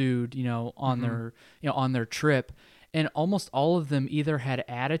being pursued, on their trip, and almost all of them either had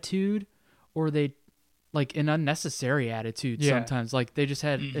attitude or they an unnecessary attitude. Sometimes they just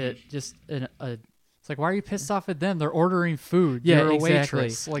had it's why are you pissed off at them? They're ordering food. Yeah, You're a exactly.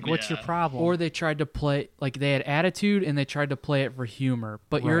 waitress. What's your problem? Or they tried to play, they had attitude and they tried to play it for humor.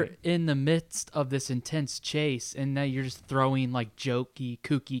 But you're in the midst of this intense chase, and now you're just throwing jokey,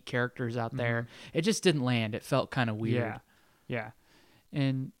 kooky characters out there. It just didn't land. It felt kind of weird. Yeah.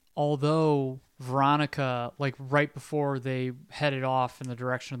 And although Veronica, right before they headed off in the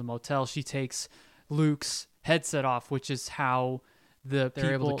direction of the motel, she takes Luke's headset off, which is how they're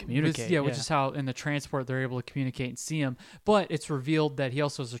able to communicate. Which is how in the transport they're able to communicate and see him. But it's revealed that he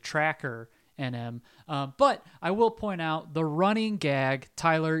also has a tracker in him. But I will point out the running gag,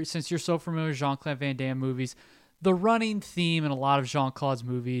 Tyler, since you're so familiar with Jean-Claude Van Damme movies, the running theme in a lot of Jean-Claude's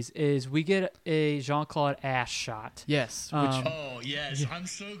movies is we get a Jean-Claude ass shot. Yes. Oh, yes. I'm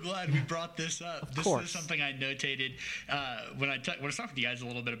so glad we brought this up. This course. is something I notated when I was talking to you guys a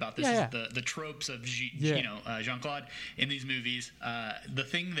little bit about this. Is the tropes of Jean-Claude in these movies. The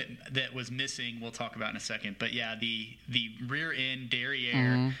thing that was missing, we'll talk about in a second. But the rear end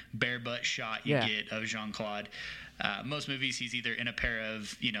derriere bare butt shot you get of Jean-Claude. Most movies, he's either in a pair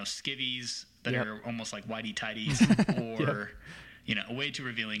of skivvies that are almost like whitey tighties, or way too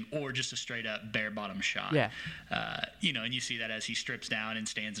revealing, or just a straight up bare bottom shot. Yeah. And you see that as he strips down and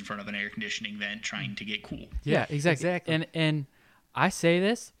stands in front of an air conditioning vent trying to get cool. Yeah, exactly. And I say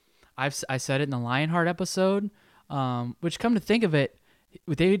this, I said it in the Lionheart episode, which, come to think of it,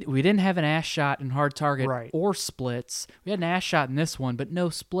 we didn't have an ass shot in Hard Target Right. or splits. We had an ass shot in this one, but no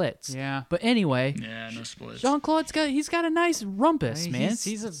splits. Yeah. But anyway, Yeah, no splits. Jean-Claude's got a nice rumpus, Hey, man.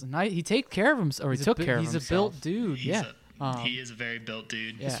 he's nice. He takes care of himself, or he took care of himself. He's a built dude. He is a very built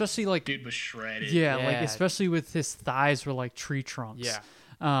dude. Yeah. Especially like Dude was shredded. yeah, Yeah. like especially with his thighs were like tree trunks. Yeah.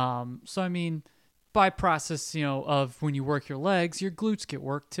 So I mean, by process, of when you work your legs, your glutes get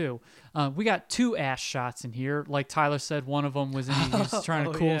worked too. We got 2 ass shots in here. Like Tyler said, one of them was he was trying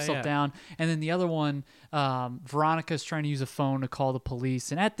to cool himself down, and then the other one, Veronica's trying to use a phone to call the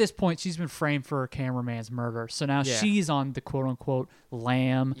police. And at this point, she's been framed for her cameraman's murder. So now she's on the quote unquote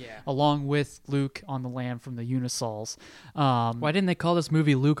lam, along with Luke on the lam from the Unisols. Why didn't they call this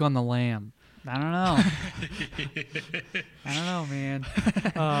movie Luke on the Lamb? I don't know. I don't know, man.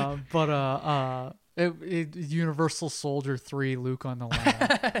 Universal Soldier 3, Luke on the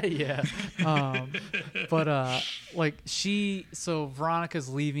Lamb. So Veronica's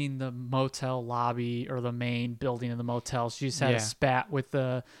leaving the motel lobby or the main building of the motel. She just had a spat with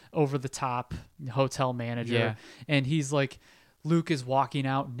the over-the-top hotel manager. And he's like, Luke is walking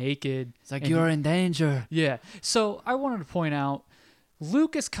out naked. It's like, you're in danger. Yeah. So I wanted to point out,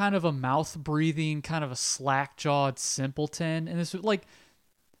 Luke is kind of a mouth-breathing, kind of a slack-jawed simpleton, and this like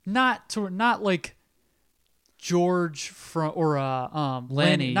not like George from or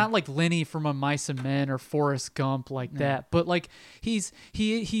Lenny, not like Lenny from A Mice and Men or Forrest Gump like that, but like he's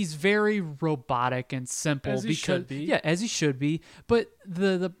very robotic and simple As he should be. Yeah, as he should be. But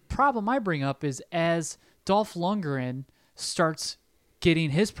the problem I bring up is as Dolph Lundgren starts getting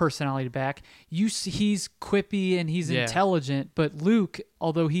his personality back, he's quippy and he's intelligent, but Luke,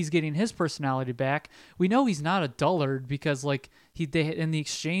 although he's getting his personality back, we know he's not a dullard because like they in the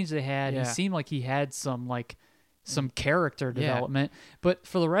exchange they had, he seemed like he had some character development, but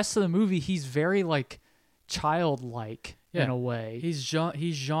for the rest of the movie he's very like childlike in a way. He's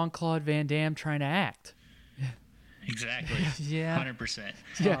Jean-Claude Van Damme trying to act. Exactly. 100%.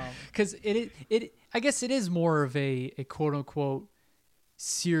 Yeah, because I guess it is more of a quote unquote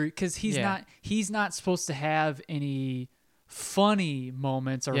serious, because he's not supposed to have any funny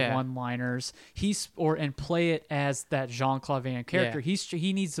moments or one-liners. And play it as that Jean-Claude Van Damme character.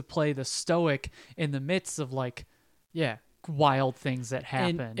 He needs to play the stoic in the midst of like wild things that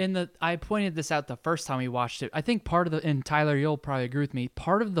happen. I pointed this out the first time we watched it. I think and Tyler, you'll probably agree with me,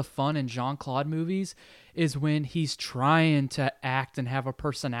 part of the fun in Jean-Claude movies is when he's trying to act and have a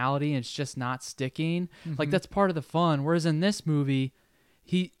personality and it's just not sticking. Like that's part of the fun. Whereas in this movie,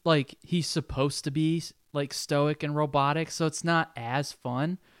 he's supposed to be like stoic and robotic, so it's not as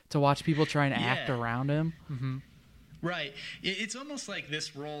fun to watch people trying to act around him. Right. It's almost like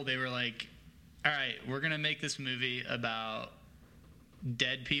this role, they were like, all right, we're going to make this movie about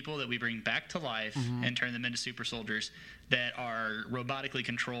dead people that we bring back to life and turn them into super soldiers that are robotically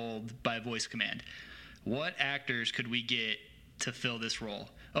controlled by voice command. What actors could we get to fill this role?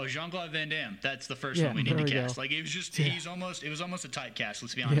 Oh, Jean-Claude Van Damme. That's the first one we need to cast. Like it was just, it was almost a typecast.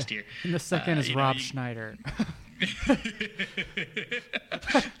 Let's be honest here. And the second is Rob Schneider.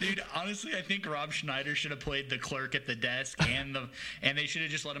 Dude, honestly, I think Rob Schneider should have played the clerk at the desk, and they should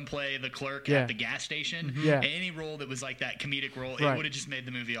have just let him play the clerk at the gas station. Any role that was like that comedic role, it would have just made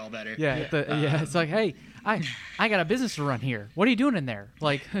the movie all better. It's like, hey, I got a business to run here. What are you doing in there?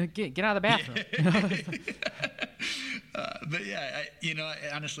 Like, get out of the bathroom. But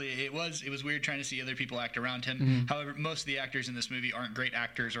honestly, it was weird trying to see other people act around him. However, most of the actors in this movie aren't great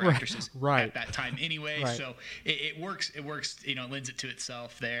actors or actresses at that time anyway. So it works. It works. It lends it to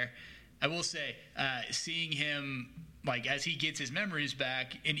itself there. I will say, seeing him like as he gets his memories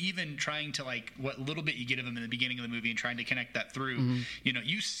back, and even trying to like what little bit you get of him in the beginning of the movie, and trying to connect that through.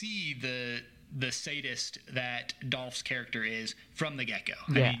 You see the sadist that Dolph's character is from the get-go.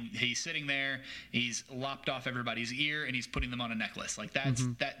 I mean, he's sitting there, he's lopped off everybody's ear, and he's putting them on a necklace. Like that's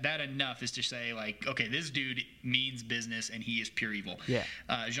that enough is to say like, okay, this dude means business and he is pure evil.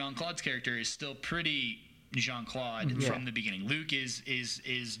 Jean-Claude's character is still pretty Jean-Claude from the beginning. Luke is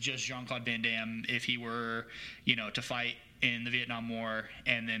just Jean-Claude Van Damme if he were, to fight in the Vietnam War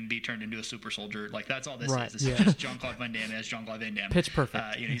and then be turned into a super soldier. Like that's all this is. This is just Jean-Claude Van Damme as Jean-Claude Van Damme. Pitch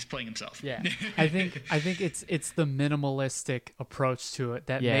perfect. He's playing himself. I think it's the minimalistic approach to it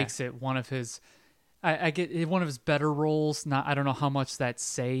that makes it one of his. I get it, one of his better roles. I don't know how much that's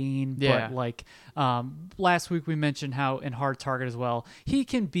saying, but like last week we mentioned how in Hard Target as well, he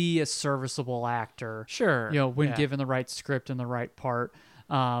can be a serviceable actor. Sure, when given the right script and the right part.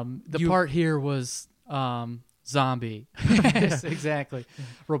 The part here was zombie. Yes, exactly.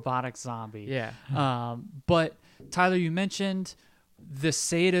 Robotic zombie. But Tyler, you mentioned the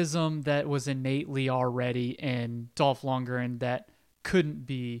sadism that was innately already in Dolph Lundgren that couldn't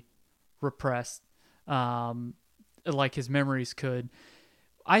be repressed like his memories could.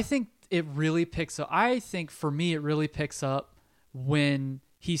 I think it really picks up. I think for me, it really picks up when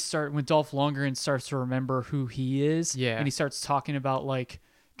Dolph Lundgren starts to remember who he is. Yeah. And he starts talking about like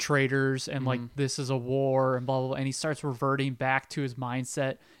traitors and like this is a war and blah, blah, blah. And he starts reverting back to his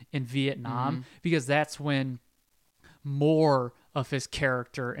mindset in Vietnam because that's when more of his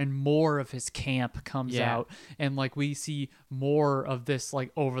character and more of his camp comes out, and like we see more of this like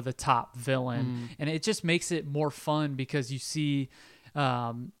over the top villain, and it just makes it more fun because you see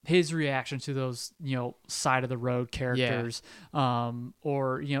his reaction to those, you know, side of the road characters,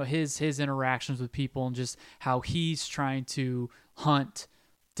 or, you know, his interactions with people and just how he's trying to hunt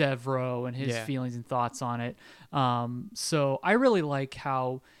Devereaux and his feelings and thoughts on it. So I really like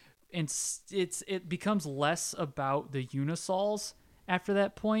how it becomes less about the Unisols after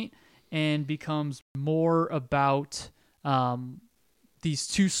that point and becomes more about these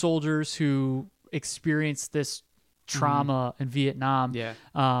two soldiers who experienced this trauma in Vietnam,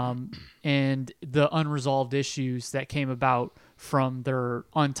 and the unresolved issues that came about from their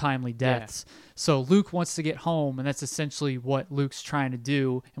untimely deaths. So Luke wants to get home, and that's essentially what Luke's trying to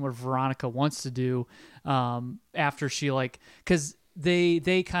do and what Veronica wants to do after she because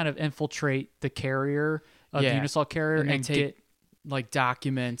they kind of infiltrate the carrier, the Unisol carrier, and get like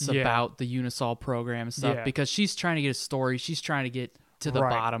documents about the Unisol program and stuff because she's trying to get a story. She's trying to get to the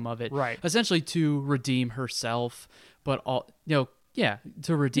bottom of it, essentially to redeem herself, but to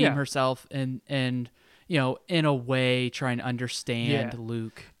redeem herself and you know, in a way trying to understand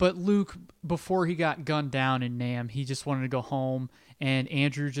Luke. But Luke, before he got gunned down in Nam, he just wanted to go home, and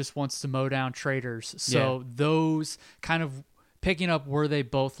Andrew just wants to mow down traitors. So those kind of picking up where they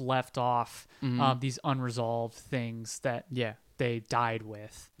both left off, these unresolved things that they died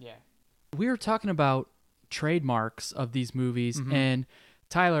with. Yeah. We were talking about trademarks of these movies, and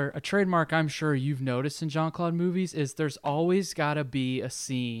Tyler, a trademark I'm sure you've noticed in Jean-Claude movies is there's always got to be a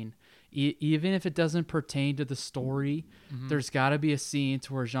scene, even if it doesn't pertain to the story, there's got to be a scene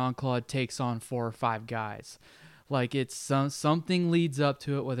to where Jean-Claude takes on 4 or 5 guys. Like it's something leads up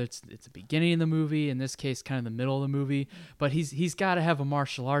to it, whether it's the beginning of the movie, in this case, kind of the middle of the movie. But he's got to have a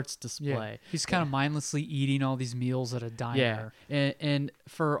martial arts display. He's kind of mindlessly eating all these meals at a diner. And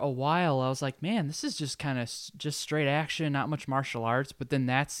for a while, I was like, man, this is just kind of just straight action, not much martial arts. But then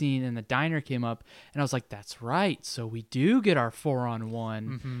that scene in the diner came up, and I was like, that's right. So we do get our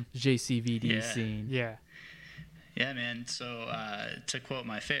 4-on-1 JCVD scene. Yeah, man. So to quote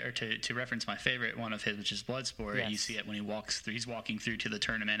my favorite, to reference my favorite one of his, which is Bloodsport, you see it when he's walking through to the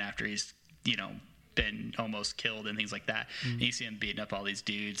tournament after he's, you know, been almost killed and things like that. And you see him beating up all these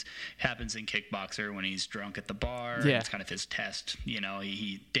dudes. It happens in Kickboxer when he's drunk at the bar. It's kind of his test. You know,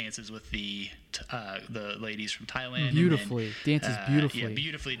 he dances with the ladies from Thailand. Beautifully. Dances beautifully. Yeah,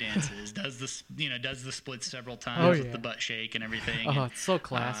 beautifully dances. Does the splits several times with the butt shake and everything. Oh, it's so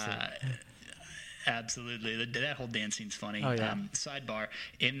classic. Absolutely, that whole dance scene's funny. Sidebar: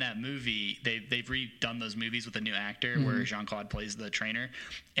 in that movie, they've redone those movies with a new actor where Jean-Claude plays the trainer,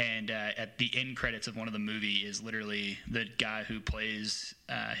 and at the end credits of one of the movie is literally the guy who plays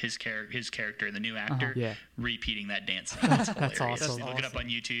his character, the new actor, repeating that dance. It's hilarious. That's awesome. Look it up on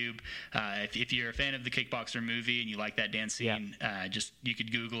YouTube. If you're a fan of the Kickboxer movie and you like that dance scene, just you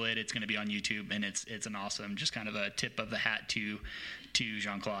could Google it. It's going to be on YouTube, and it's an awesome, just kind of a tip of the hat to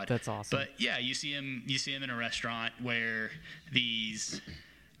Jean-Claude. That's awesome. But yeah, you see him in a restaurant where these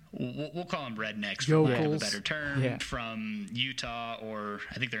we'll call them rednecks for lack of a better term from Utah, or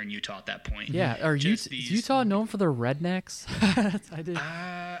I think they're in Utah at that point. Is Utah known for their rednecks? I did.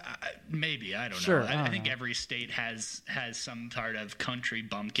 Maybe, I don't know. I think every state has some part of country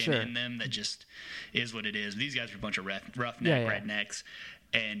bumpkin in them that just is what it is. These guys are a bunch of roughneck rednecks,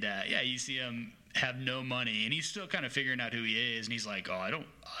 and you see him have no money, and he's still kind of figuring out who he is, and he's like, oh, I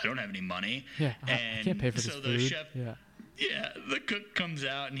don't have any money. I can't pay for this food. Chef, the cook comes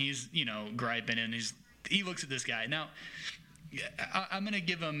out, and he's, you know, griping, and he looks at this guy. Now, I'm going to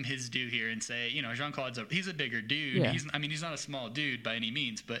give him his due here and say, you know, Jean-Claude's he's a bigger dude. He's not a small dude by any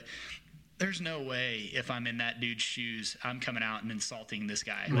means, but there's no way if I'm in that dude's shoes, I'm coming out and insulting this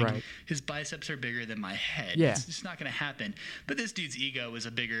guy. Like, his biceps are bigger than my head. It's just not going to happen. But this dude's ego was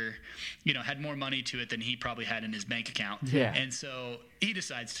a bigger, you know, had more money to it than he probably had in his bank account. And so he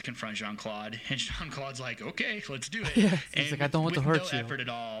decides to confront Jean-Claude, and Jean-Claude's like, okay, let's do it. He's and like, I don't want to hurt you. With no effort at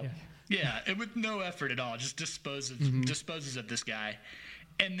all. And with no effort at all, just disposes of this guy.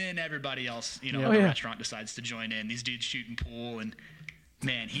 And then everybody else, you know, in the restaurant decides to join in. These dudes shooting pool, and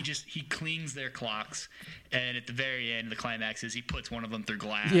man, he cleans their clocks, and at the very end, the climax is he puts one of them through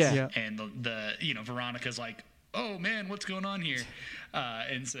glass, and the you know, Veronica's like, oh man, what's going on here?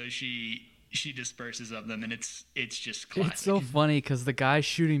 And so she disperses of them, and it's just classic. It's so funny because the guys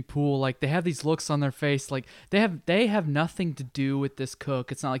shooting pool, like they have these looks on their face, like they have nothing to do with this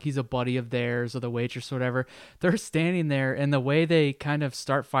cook. It's not like he's a buddy of theirs or the waitress or whatever. They're standing there, and the way they kind of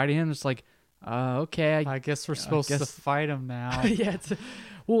start fighting him, it's like, okay, I guess we're supposed to fight him now. yeah.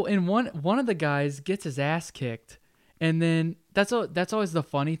 Well, and one of the guys gets his ass kicked, and then that's always the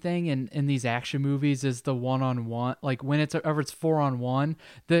funny thing in these action movies is the 1-on-1. Like when it's 4-on-1,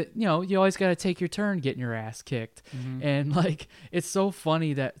 that you always got to take your turn getting your ass kicked, and like it's so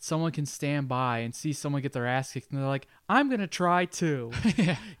funny that someone can stand by and see someone get their ass kicked, and they're like, I'm gonna try too.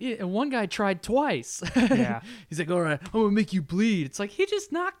 Yeah. And one guy tried twice. Yeah. He's like, all right, I'm gonna make you bleed. It's like he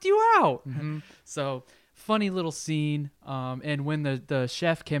just knocked you out. So. Funny little scene. And when the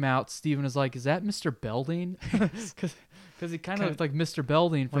chef came out, Steven was like, is that Mr. Belding? Because he kind of looked like Mr.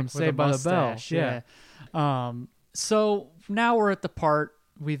 Belding from Saved by the Bell. Yeah. So now we're at the part,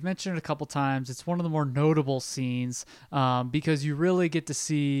 we've mentioned it a couple times, it's one of the more notable scenes because you really get to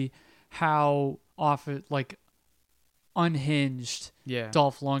see how often, like, unhinged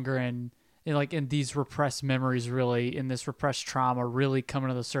Dolph Lundgren in these repressed memories, really, in this repressed trauma really coming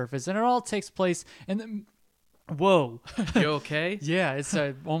to the surface. And it all takes place whoa. You okay? Yeah, it's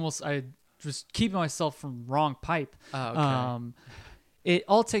I was keeping myself from wrong pipe. Oh, okay. It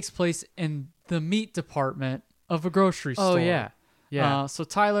all takes place in the meat department of a grocery store. Oh, yeah. Yeah. So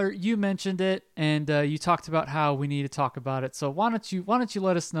Tyler, you mentioned it, and you talked about how we need to talk about it. So why don't you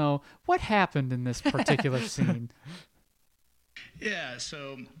let us know what happened in this particular scene? Yeah.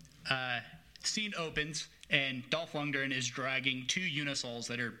 So. Scene opens, and Dolph Lundgren is dragging two unisols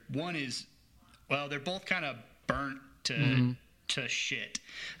that are, they're both kind of burnt to shit.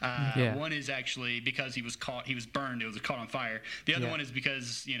 One is actually because he was burned, it was caught on fire. The other one is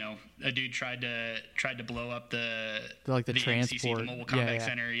because, a dude tried to blow up the transport, MCC, the Mobile Combat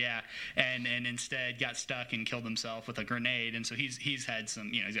Center, and instead got stuck and killed himself with a grenade. And so he's had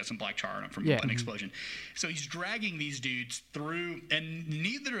some, he's got some black char on him from an explosion. So he's dragging these dudes through, and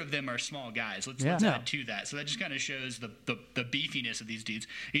neither of them are small guys. Let's add to that. So that just kind of shows the beefiness of these dudes.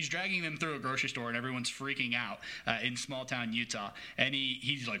 He's dragging them through a grocery store, and everyone's freaking out in small town Utah. And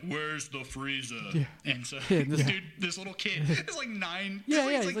he's like, where's the freezer? Yeah. And so this little kid, it's like 9, he's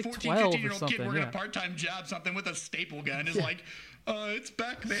like 14, 15-year-old kid working a part-time job, something with a staple gun, is like, it's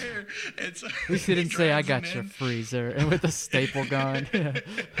back there. And so at least he didn't say, I got your freezer, and with a staple gun.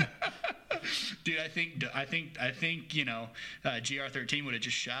 Dude, I think GR13 would have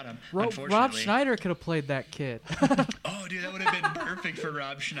just shot him. Rob Schneider could have played that kid. Oh, dude, that would have been perfect for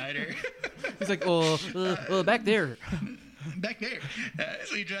Rob Schneider. He's like, back there. Back there.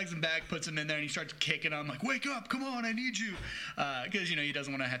 So he drags him back, puts him in there, and he starts kicking him like, wake up, come on, I need you. Because, he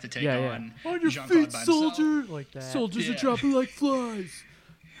doesn't want to have to take on your Jean-Claude feet, by soldier. Like that. Soldiers are dropping like flies.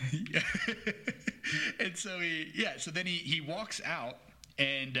 And so then he walks out.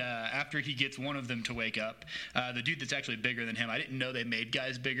 And after he gets one of them to wake up, the dude that's actually bigger than him, I didn't know they made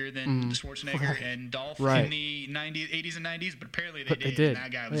guys bigger than Schwarzenegger and Dolph in the 80s and 90s, but apparently they did. And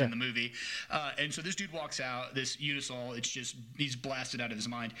that guy was in the movie. And so this dude walks out, this Unisol, he's blasted out of his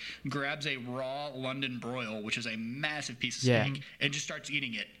mind, grabs a raw London broil, which is a massive piece of steak, and just starts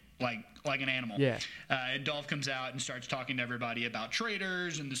eating it. Like an animal. Yeah. And Dolph comes out and starts talking to everybody about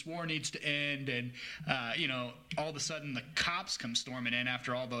traitors and this war needs to end. And, all of a sudden the cops come storming in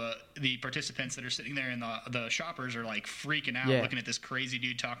after all the participants that are sitting there, and the shoppers are like freaking out looking at this crazy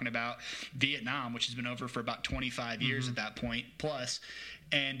dude talking about Vietnam, which has been over for about 25 years at that point plus.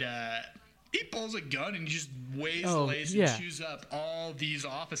 And, he pulls a gun and he just weighs the lace and chews up all these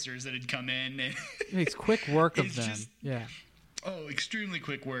officers that had come in. And makes quick work of them. Oh, extremely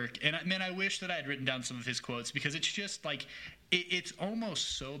quick work. And I wish that I had written down some of his quotes, because it's just like, it's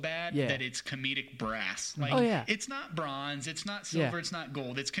almost so bad that it's comedic brass. Like, it's not bronze, it's not silver, it's not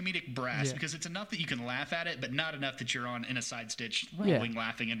gold. It's comedic brass because it's enough that you can laugh at it, but not enough that you're in a side stitch rolling,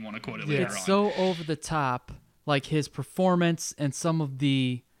 laughing, and want to quote it later on. It's so over the top, like his performance and some of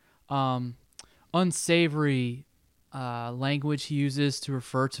the unsavory language he uses to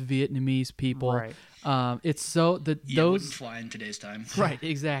refer to Vietnamese people. Right. It's so those wouldn't fly in today's time. Right,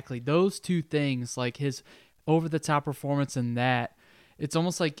 exactly. Those two things, like his over the top performance and that, it's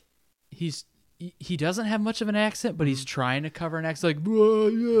almost like he doesn't have much of an accent, but he's trying to cover an accent. Like,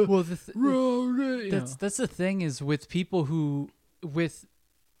 well, that's the thing is with people with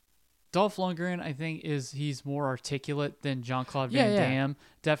Dolph Lundgren, I think he's more articulate than Jean-Claude Van Damme.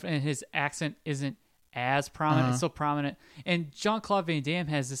 Definitely, and his accent isn't as prominent. It's so prominent, and Jean-Claude Van Damme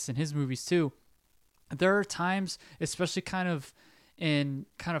has this in his movies too. There are times, especially kind of in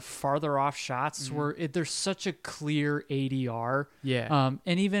kind of farther off shots where there's such a clear ADR. Yeah.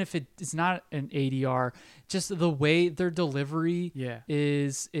 And even if it is not an ADR, just the way their delivery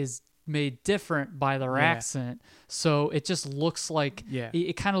is made different by their accent. So it just looks like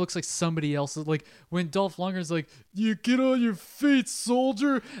it kind of looks like somebody else's. Like when Dolph Lundgren's like, "You get on your feet,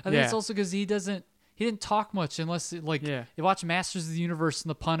 soldier." I think it's also because he didn't talk much unless you watch Masters of the Universe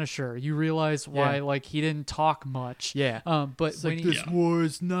and The Punisher, you realize why like he didn't talk much. But It's when like, this war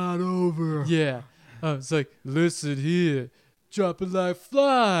is not over. it's like, "Listen here, drop it like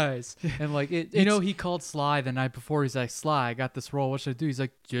flies," and like he called Sly the night before. He's like, "Sly, I got this role. What should I do?" He's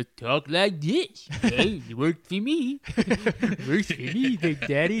like, "Just talk like this. Hey, it worked for me. Works for me, Big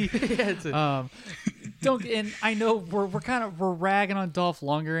Daddy." And I know we're ragging on Dolph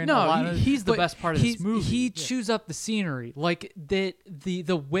Lundgren. No, he's the best part of this movie. He chews up the scenery, like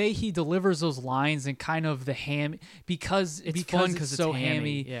the way he delivers those lines and kind of the ham because it's so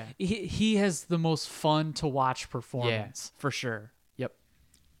hammy. Yeah. He has the most fun to watch performance. For sure. Yep.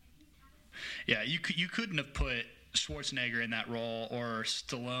 Yeah, you couldn't have put Schwarzenegger in that role or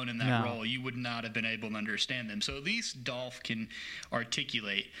Stallone in that role. You would not have been able to understand them. So at least Dolph can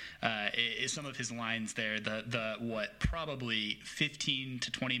articulate some of his lines there. The probably 15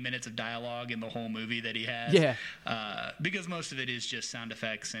 to 20 minutes of dialogue in the whole movie that he has. Yeah. Because most of it is just sound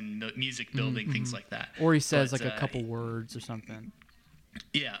effects and music building, things like that. Or he says like a couple words or something.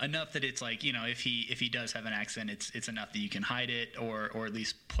 Yeah, enough that it's like, if he does have an accent, it's enough that you can hide it or at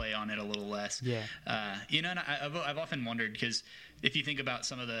least play on it a little less. Yeah. And I've often wondered, because if you think about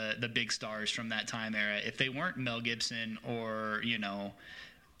some of the big stars from that time era, if they weren't Mel Gibson or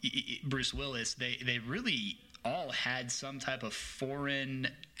Bruce Willis, they really all had some type of foreign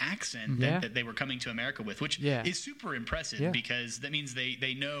accent that they were coming to America with, which is super impressive because that means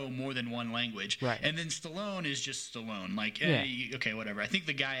they know more than one language. Right. And then Stallone is just Stallone. Like, okay, whatever. I think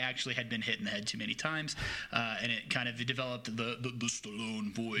the guy actually had been hit in the head too many times, and it kind of developed the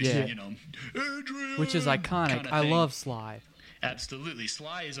Stallone voice, Adrian, which is iconic. kind of I thing. love Sly. Absolutely.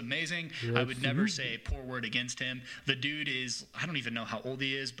 Sly is amazing. I would never say a poor word against him. The dude is, I don't even know how old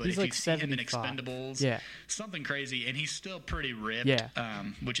he is, but he's if like you've seen him in 75. Expendables, something crazy, and he's still pretty ripped,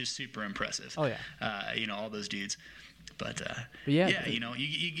 which is super impressive. Oh, yeah. All those dudes. But yeah,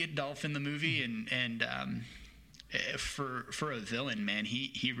 you get Dolph in the movie, and for a villain, man,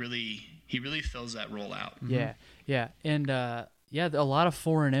 he really fills that role out. Yeah. And a lot of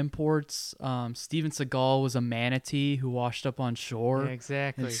foreign imports. Steven Seagal was a manatee who washed up on shore. Yeah,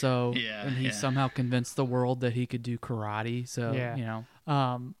 exactly. And so, he somehow convinced the world that he could do karate. So,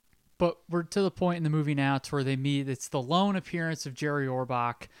 But we're to the point in the movie now to where they meet. It's the lone appearance of Jerry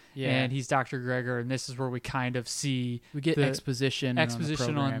Orbach, and he's Dr. Gregor, and this is where we kind of see we get exposition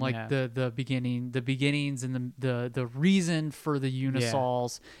on the beginnings and the reason for the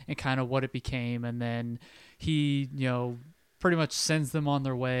Unisols and kind of what it became, and then he pretty much sends them on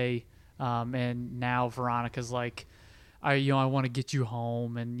their way, and now Veronica's like, I want to get you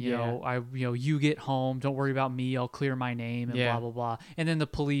home, and you get home, don't worry about me, I'll clear my name, and blah blah blah. And then the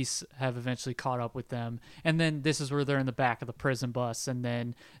police have eventually caught up with them, and then this is where they're in the back of the prison bus, and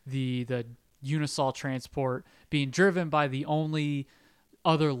then the Unisol transport being driven by the only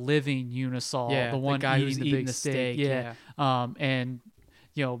other living Unisol, the one guy eating who's the eating big the steak. steak. And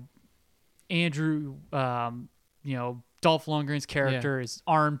Andrew, Dolph Lundgren's character is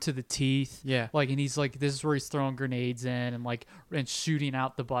armed to the teeth. Yeah. And he's like, this is where he's throwing grenades in and shooting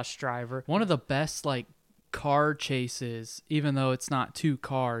out the bus driver. One of the best car chases, even though it's not two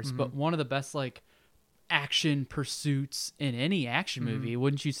cars, but one of the best action pursuits in any action movie.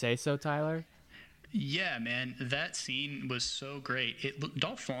 Wouldn't you say so, Tyler? Yeah, man, that scene was so great.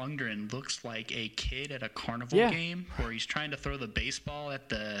 Dolph Lundgren looks like a kid at a carnival game where he's trying to throw the baseball at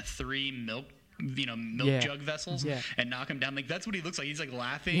the three milk jug vessels and knock him down. That's what he looks like. He's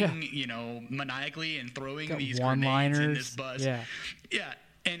laughing, maniacally and throwing these grenades in this bus. Yeah.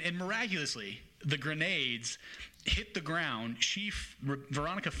 And miraculously, the grenades hit the ground.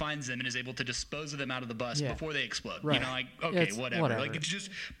 Veronica finds them and is able to dispose of them out of the bus before they explode. Right. Whatever. It's just,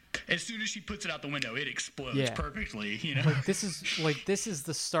 as soon as she puts it out the window, it explodes perfectly. This is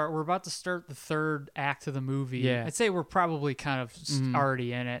the start. We're about to start the third act of the movie. Yeah. I'd say we're probably kind of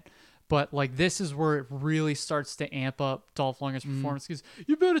already in it. But this is where it really starts to amp up Dolph Lundgren's performance. Because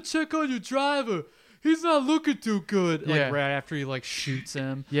you better check on your driver. He's not looking too good. Right after he shoots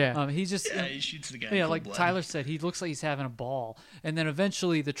him. Yeah. He just he shoots the guy. Yeah, in like cold blood. Tyler said, he looks like he's having a ball. And then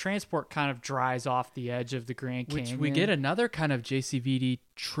eventually the transport kind of dries off the edge of the Grand Canyon. Which we get another kind of JCVD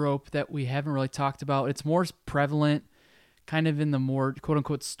trope that we haven't really talked about. It's more prevalent kind of in the more quote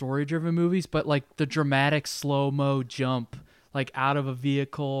unquote story driven movies, but the dramatic slow-mo jump like out of a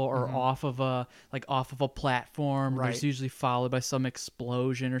vehicle or off of a platform. Right. There's usually followed by some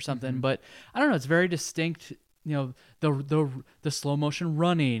explosion or something. But I don't know. It's very distinct. The slow motion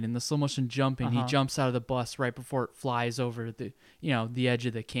running and the slow motion jumping. He jumps out of the bus right before it flies over the edge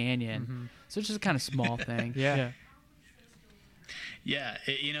of the canyon. So it's just a kind of small thing. Yeah. Yeah,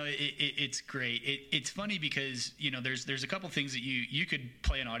 it's great. It's funny because there's a couple things that you could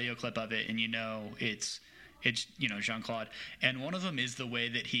play an audio clip of it and it's Jean-Claude, and one of them is the way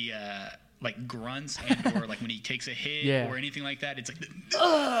that he like grunts and or like when he takes a hit or anything like that. It's like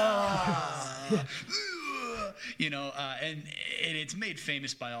and it's made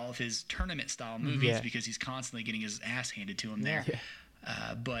famous by all of his tournament style movies because he's constantly getting his ass handed to him there.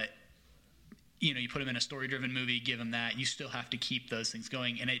 But you put him in a story-driven movie, give him that. You still have to keep those things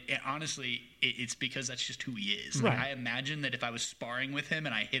going, and honestly, it's because that's just who he is. Like, I imagine that if I was sparring with him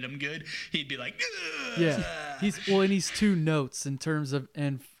and I hit him good, he'd be like, ugh! Yeah. He's two notes in terms of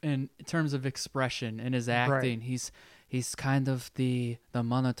expression in his acting. Right. He's kind of the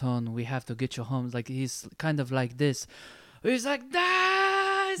monotone. We have to get you home. Like he's kind of like this. He's like that.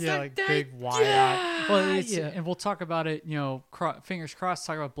 Like big wide eye. Well, and we'll talk about it. Fingers crossed.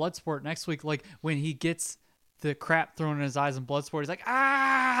 Talk about Bloodsport next week. Like when he gets the crap thrown in his eyes in Bloodsport, he's like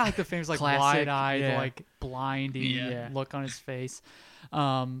like the famous like wide-eyed, like blinding look on his face.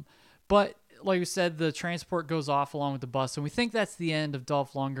 But like we said, the transport goes off along with the bus, and we think that's the end of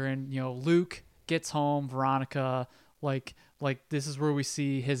Dolph Lundgren. Luke gets home. Veronica, like this is where we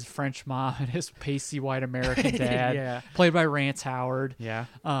see his French mom and his pasty white American dad, played by Rance Howard. Yeah.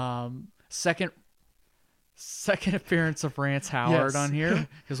 Second appearance of Rance Howard on here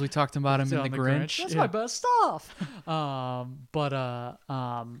because we talked about him in the Grinch. That's my best stuff.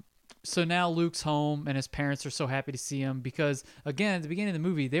 So now Luke's home and his parents are so happy to see him because, again, at the beginning of the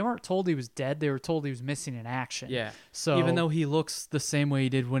movie, they weren't told he was dead. They were told he was missing in action. Yeah. So even though he looks the same way he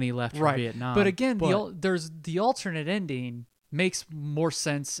did when he left for Vietnam. But again, there's the alternate ending makes more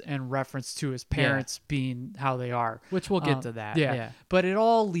sense and reference to his parents being how they are. Which we'll get to that. Yeah. But it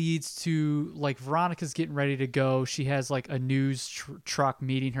all leads to, like, Veronica's getting ready to go. She has, like, a news truck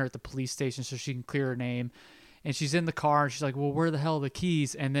meeting her at the police station so she can clear her name. And she's in the car, and she's like, well, where the hell are the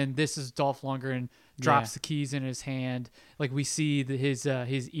keys? And then this is Dolph Lundgren drops the keys in his hand. Like, we see his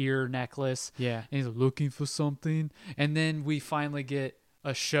ear necklace. Yeah. And he's looking for something. And then we finally get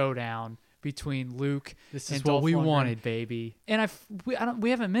a showdown between Luke and Dolph what we Lundgren. wanted, baby. And we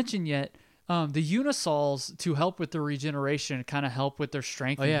haven't mentioned yet, the Unisols, to help with the regeneration, kind of help with their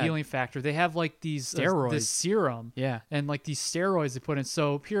strength and healing factor. They have like these steroids, this serum, and like these steroids they put in.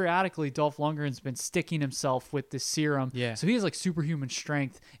 So periodically, Dolph Lundgren's been sticking himself with this serum. Yeah. So he has like superhuman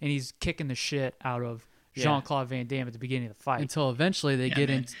strength, and he's kicking the shit out of Jean-Claude Van Damme at the beginning of the fight. Until eventually they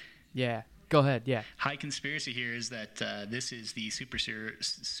get in. Yeah. Go ahead. Yeah. High conspiracy here is that this is the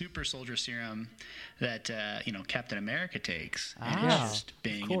super soldier serum that Captain America takes, and it's just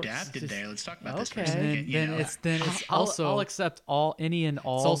being adapted there. Let's talk about this for a second. I'll accept any and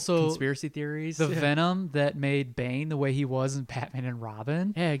all conspiracy theories. The venom that made Bane the way he was in Batman and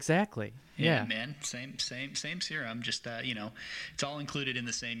Robin. Yeah, exactly. Yeah, man. Same serum. Just it's all included in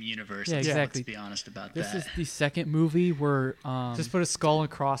the same universe. Yeah, exactly. Let's be honest about this that. This is the second movie where just put a skull and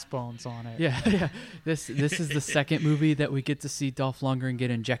crossbones on it. Yeah. This is the second movie that we get to see Dolph Lundgren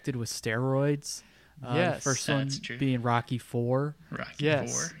get injected with steroids. Yes, the first one being Rocky IV. Rocky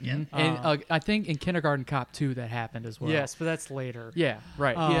IV, yeah. And I think in Kindergarten Cop 2 that happened as well. Yes, but that's later. Yeah,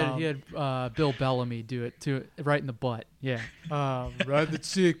 right. He had Bill Bellamy do it right in the butt. Yeah. Right in the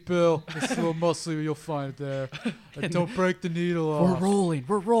cheek, Bill. This little muscle, you'll find it there. Don't break the needle off.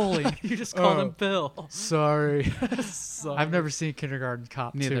 We're rolling. You just called him Bill. Sorry. I've never seen Kindergarten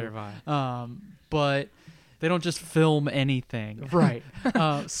Cop 2. Neither have I. But they don't just film anything. Right.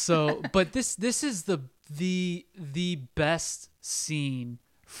 But this is the best scene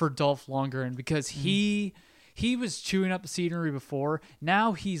for Dolph Lundgren because he was chewing up the scenery before.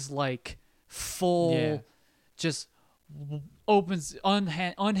 Now he's like full, just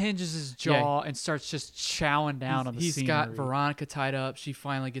unhinges his jaw and starts just chowing down on the scenery. He's got Veronica tied up. She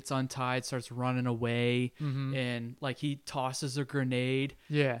finally gets untied, starts running away, and like he tosses a grenade.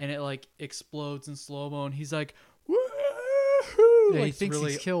 Yeah, and it like explodes in slow mo, and he's like, "Woohoo!" Yeah, he thinks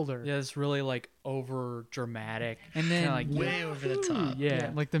he's killed her. Yeah, it's really like over dramatic, and then like way over the top.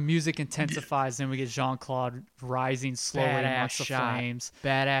 Yeah, like the music intensifies, and we get Jean-Claude rising slowly amongst the flames.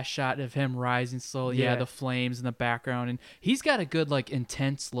 Badass shot of him rising slowly. Yeah, the flames in the background, and he's got a good like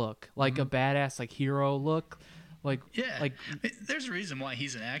intense look, like a badass like hero look. Like there's a reason why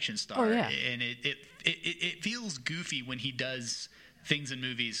he's an action star. Oh, yeah. And it feels goofy when he does things in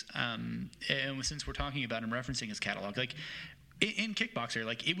movies. And since we're talking about him referencing his catalog, like in Kickboxer,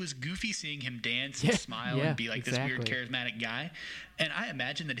 like it was goofy seeing him dance and smile and be like this weird charismatic guy. And I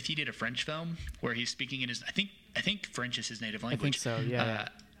imagine that if he did a French film where he's speaking in his, I think French is his native language. I think so.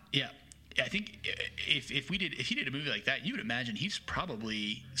 Yeah. I think if he did a movie like that, you would imagine he's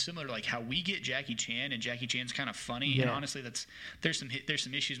probably similar to like how we get Jackie Chan, and Jackie Chan's kind of funny. And honestly, there's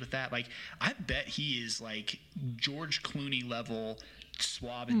some issues with that. Like I bet he is like George Clooney level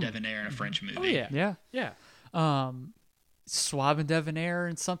suave and debonair in a French movie. Oh yeah. Suave and debonair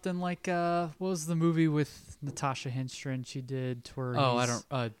and something like what was the movie with Natasha Henstridge she did? Where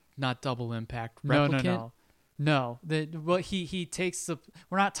not Double Impact. Replicant? No. He takes the.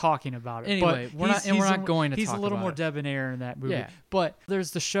 We're not talking about it. Anyway, but we're not going to. He's talk a little about more it. debonair in that movie. Yeah. But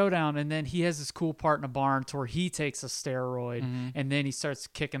there's the showdown, and then he has this cool part in a barn to where he takes a steroid, and then he starts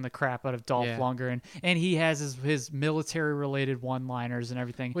kicking the crap out of Dolph Lundgren, and he has his military related one-liners and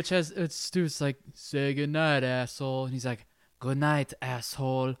everything. Which has Stu's like, "Say goodnight, asshole," and he's like, "Good night,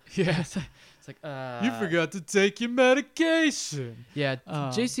 asshole." Yeah. It's like, you forgot to take your medication. Yeah,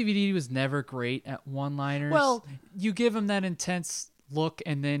 JCVD was never great at one-liners. Well, you give him that intense look,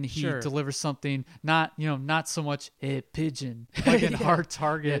 and then he delivers something not so much a pigeon, like in Hard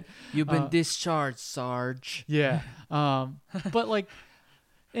Target. You've been discharged, Sarge. Yeah, but like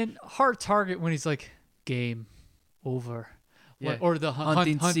in Hard Target when he's like, "Game over," or the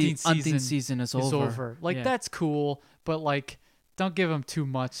hunting season is over. Like that's cool, but like. Don't give him too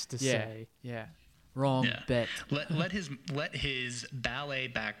much to say. Yeah. Wrong bet. Let his ballet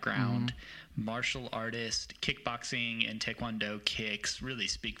background, martial artist, kickboxing, and taekwondo kicks really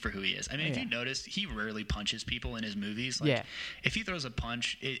speak for who he is. I mean, if you notice, he rarely punches people in his movies. Like, if he throws a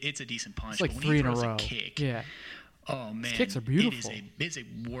punch, it's a decent punch. It's like but when 3 he in a throws row. A kick, oh man, his kicks are beautiful. It's a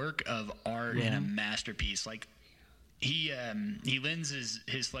work of art and a masterpiece. Like. He lends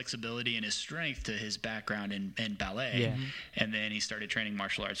his flexibility and his strength to his background in ballet, and then he started training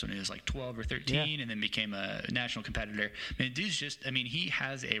martial arts when he was like 12 or 13, and then became a national competitor. I mean, he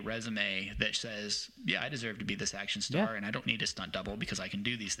has a resume that says, I deserve to be this action star, and I don't need a stunt double because I can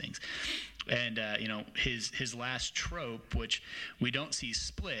do these things. And his last trope, which we don't see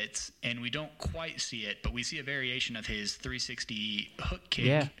splits, and we don't quite see it, but we see a variation of his 360 hook kick.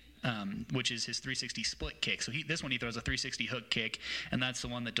 Yeah. Which is his 360 split kick. So this one he throws a 360 hook kick, and that's the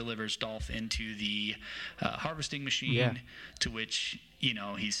one that delivers Dolph into the harvesting machine, to which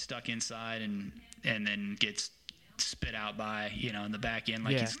he's stuck inside and then gets spit out by in the back end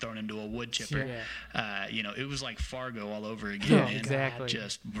like he's thrown into a wood chipper. It was like Fargo all over again. Yeah, man. exactly.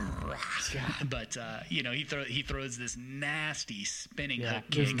 Just but he throws this nasty spinning hook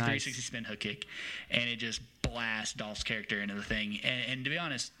kick, 360 spin hook kick, and it just blasts Dolph's character into the thing. And to be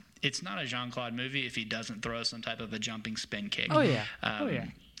honest, it's not a Jean-Claude movie if he doesn't throw some type of a jumping spin kick.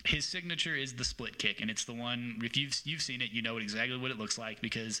 His signature is the split kick, and it's the one, if you've seen it, you know exactly what it looks like,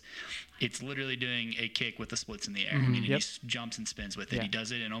 because it's literally doing a kick with the splits in the air. I mean, he jumps and spins with it. He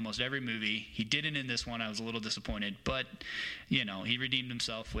does it in almost every movie. He didn't in this one. I was a little disappointed, but he redeemed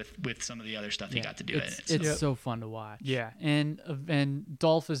himself with some of the other stuff he got to do in it. It's so fun to watch. Yeah, and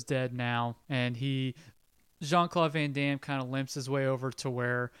Dolph is dead now, and Jean-Claude Van Damme kind of limps his way over to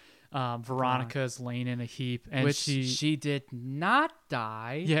where Veronica's laying in a heap, and which she did not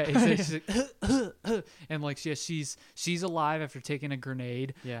die. Yeah, she's like, and like she's alive after taking a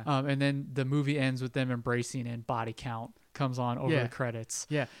grenade. Yeah. And then the movie ends with them embracing, and Body Count comes on over the credits.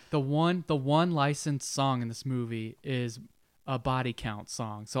 Yeah. The one licensed song in this movie is a Body Count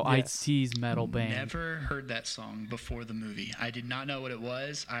song. So Ice-T's metal band. Never heard that song before the movie. I did not know what it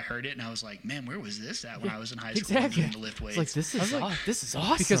was. I heard it and I was like, man, where was this at when I was in high school and getting to lift weights? It's like, this is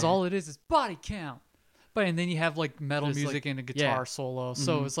awesome. Because all it is Body Count. But and then you have like metal music and a guitar solo.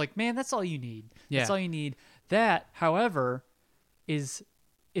 So it's like, man, that's all you need. Yeah. That's all you need. That, however, it's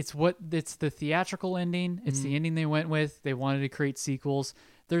the theatrical ending. It's the ending they went with. They wanted to create sequels.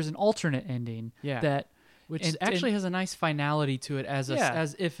 There's an alternate ending which actually has a nice finality to it, as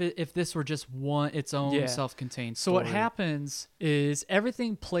if this were just its own self-contained story. So what happens is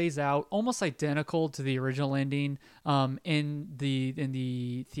everything plays out almost identical to the original ending. In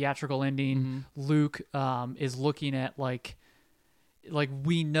the theatrical ending, Luke is looking at like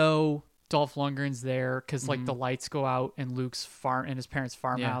we know Dolph Lundgren's there because like the lights go out in Luke's farm, in his parents'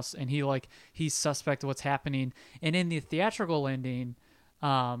 farmhouse, and he's suspect of what's happening. And in the theatrical ending,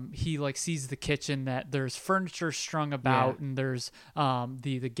 he like sees the kitchen that there's furniture strung about, and there's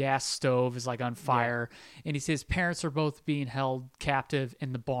the gas stove is like on fire, and he says his parents are both being held captive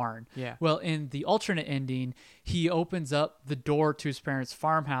in the barn. Yeah. Well, in the alternate ending, he opens up the door to his parents'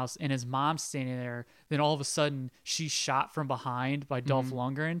 farmhouse, and his mom's standing there. Then all of a sudden, she's shot from behind by Dolph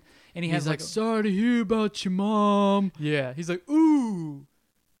Lundgren, and he's like, "Sorry to hear about your mom." Yeah, he's like, "Ooh,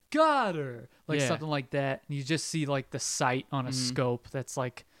 got her," like Yeah. something like that. And you just see like the sight on a scope that's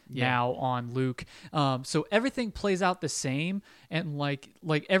like now on Luke. So everything plays out the same, and like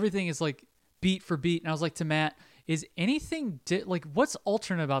everything is like beat for beat. And I was like to Matt, is anything like what's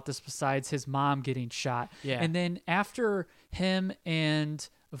alternate about this besides his mom getting shot? Yeah. And then after him and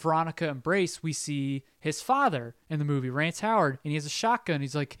Veronica embrace, we see his father in the movie, Rance Howard, and he has a shotgun.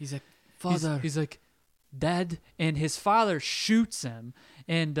 He's like, "Father." He's like, "Dad," and his father shoots him,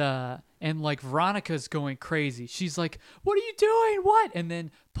 and like Veronica's going crazy. She's like, "What are you doing? What?" And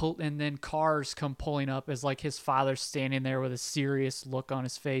then cars come pulling up as like his father's standing there with a serious look on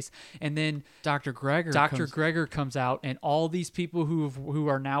his face, and then Dr. Gregor comes out, and all these people who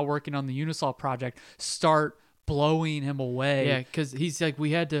are now working on the Unisol project start blowing him away. Yeah, because he's like,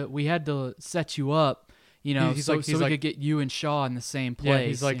 we had to set you up, you know, He's so like- we could get you and Shaw in the same place. Yeah,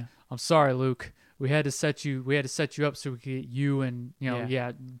 he's like, "I'm sorry, Luke. We had to set you up so we could get you and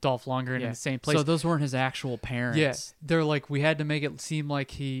Dolph Lundgren in the same place." So those weren't his actual parents. Yeah, they're like, we had to make it seem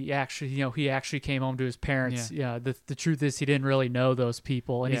like he actually came home to his parents. Yeah, the truth is he didn't really know those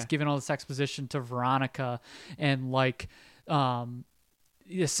people, and he's giving all this exposition to Veronica, and like,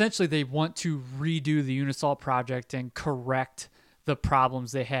 essentially they want to redo the Unisol project and correct the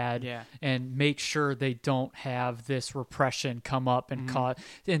problems they had, and make sure they don't have this repression come up and cause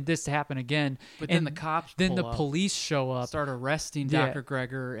and this to happen again. But and then the cops then the pull up, police show up, start arresting Yeah. Dr.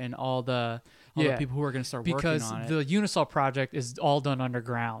 Gregor and all the people who are going to start because working on it. the Unisol project is all done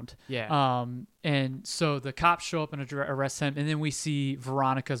underground. Yeah. And so the cops show up and arrest him, and then we see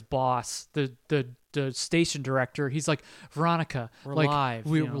Veronica's boss, the station director. He's like, "Veronica, We're like, live,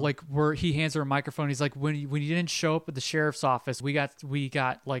 We you know? he hands her a microphone. He's like, when you didn't show up at the sheriff's office, we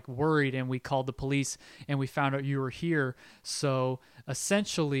got like worried, and we called the police, and we found out you were here. So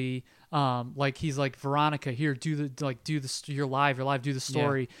essentially, like he's like, Veronica, here, you're live, do the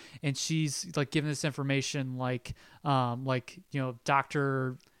story." And she's like giving this information, like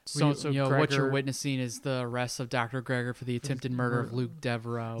Dr. So-and-so what Gregor. you're witnessing is the arrest of Dr. Gregor for the attempted murder of Luke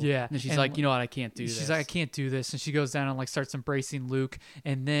Devereaux. Yeah. And she's And like, "You know what? I can't do this." She's like, "I can't do this," and she goes down and like starts embracing Luke,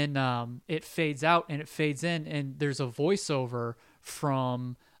 and then it fades out and it fades in, and there's a voiceover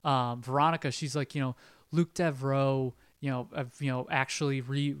from Veronica. She's like, Luke Devereaux, actually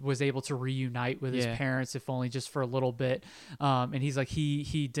was able to reunite with his parents, if only just for a little bit. And he's like,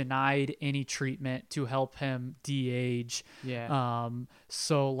 he denied any treatment to help him de-age. Yeah.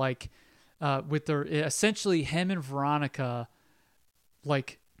 So like, with essentially him and Veronica,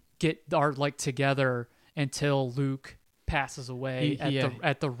 like are like together until Luke passes away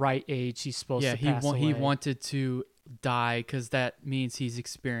at the right age he's supposed to pass away. He wanted to die because that means he's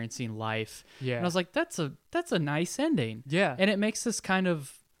experiencing life. Yeah. And I was like, that's a nice ending. Yeah. And it makes this kind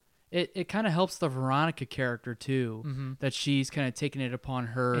of it kind of helps the Veronica character too, that she's kind of taking it upon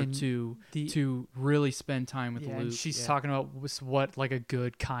her And to really spend time with Yeah, Luke. and she's talking about what like a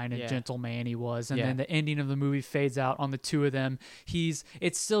good, kind, and gentle man he was, and then the ending of the movie fades out on the two of them.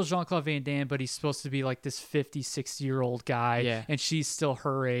 It's still Jean-Claude Van Damme, but he's supposed to be like this 50, 60-year-old guy, and she's still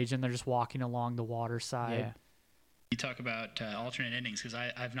her age, and they're just walking along the waterside. Yeah. You talk about alternate endings because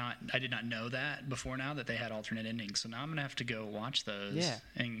I did not know that before now that they had alternate endings. So now I'm gonna have to go watch those. Yeah.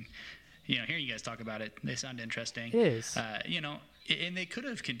 And hearing you guys talk about it, they sound interesting. It is. And they could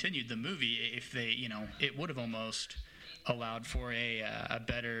have continued the movie if they, it would have almost allowed for a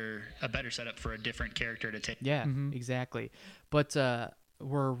better setup for a different character to take. Yeah, exactly. But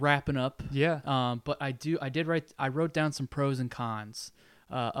we're wrapping up. Yeah. But I wrote down some pros and cons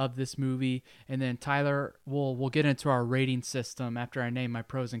of this movie, and then Tyler, we'll get into our rating system after I name my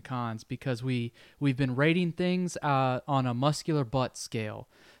pros and cons, because we've been rating things on a muscular butt scale.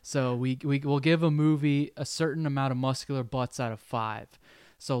 So we will give a movie a certain amount of muscular butts out of 5.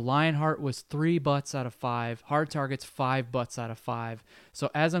 So Lionheart was 3 butts out of 5. Hard Target's 5 butts out of 5. So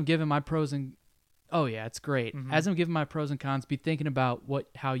as I'm giving my pros and it's great. As I'm giving my pros and cons, be thinking about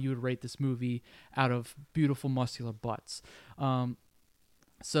how you would rate this movie out of beautiful muscular butts.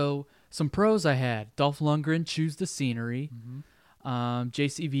 So some pros I had: Dolph Lundgren chews the scenery.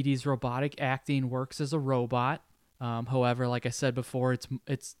 JCVD's robotic acting works as a robot. However, like I said before,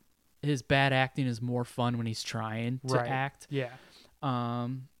 it's his bad acting is more fun when he's trying to act. Yeah.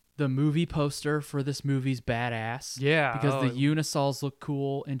 The the movie poster for this movie's badass. Yeah, because the unisols look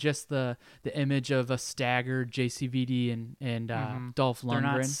cool, and just the image of a staggered JCVD and Dolph Lundgren. They're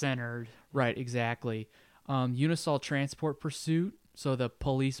not centered. Right, exactly. Unisol transport pursuit, so the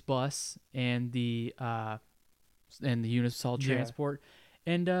police bus and the Unisol transport.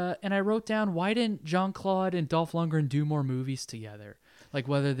 And I wrote down, why didn't Jean-Claude and Dolph Lundgren do more movies together? Like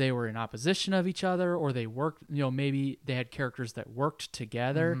whether they were in opposition of each other or they worked, maybe they had characters that worked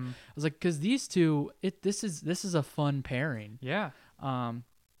together. I was like, because these two, this is a fun pairing. Yeah.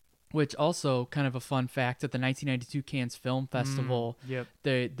 Which also kind of a fun fact at the 1992 Cannes Film Festival. Yep.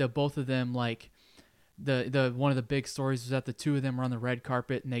 The both of them, like the one of the big stories was that the two of them were on the red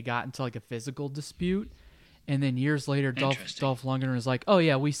carpet and they got into like a physical dispute. And then years later, Dolph Lundgren was like, "Oh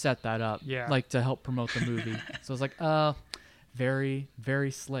yeah, we set that up, like to help promote the movie." So I was like, very, very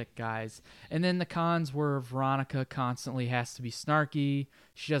slick, guys. And then the cons were Veronica constantly has to be snarky.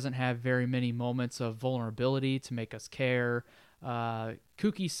 She doesn't have very many moments of vulnerability to make us care.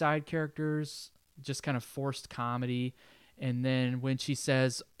 Kooky side characters, just kind of forced comedy. And then when she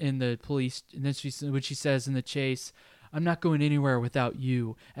says in the police, and then when she says in the chase, "I'm not going anywhere without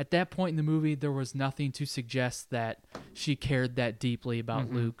you." At that point in the movie, there was nothing to suggest that she cared that deeply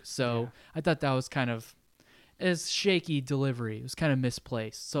about Luke. So I thought that was kind of as shaky delivery. It was kind of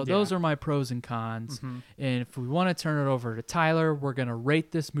misplaced. So those are my pros and cons. And if we want to turn it over to Tyler, we're going to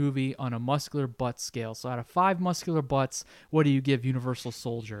rate this movie on a muscular butt scale. So out of 5 muscular butts, what do you give Universal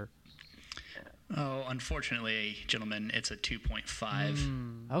Soldier? Oh, unfortunately, gentlemen, it's a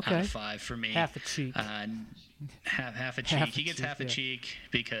 2.5 out Okay. of 5 for me. Half a cheek. Half a cheek. He gets half a cheek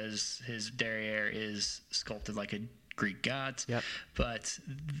because his derriere is sculpted like a Greek god. Yep. But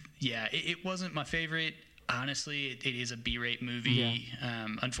yeah, it wasn't my favorite. Honestly, it is a B-rate movie.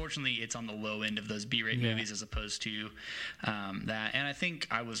 Unfortunately, it's on the low end of those B-rate movies as opposed to that. And I think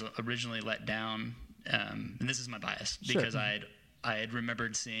I was originally let down, and this is my bias, because I had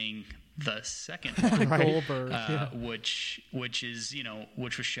remembered seeing the second one, Goldberg, which was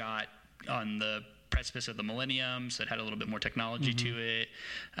shot on the precipice of the millennium, so it had a little bit more technology to it,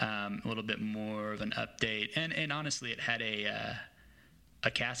 a little bit more of an update, and honestly, it had a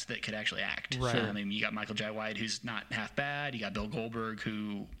cast that could actually act. Right. I mean, you got Michael J. White, who's not half bad. You got Bill Goldberg,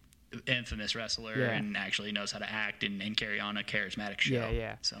 who infamous wrestler and actually knows how to act and carry on a charismatic show.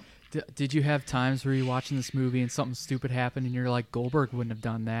 Yeah. So. Did you have times where you're watching this movie and something stupid happened and you're like, Goldberg wouldn't have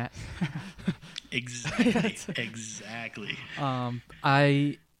done that? Exactly.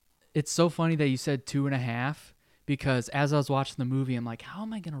 It's so funny that you said 2.5, because as I was watching the movie, I'm like, how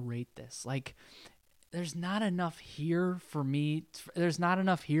am I going to rate this? Like, there's not enough here for me. There's not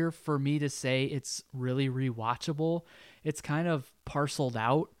enough here for me to say it's really rewatchable. It's kind of parceled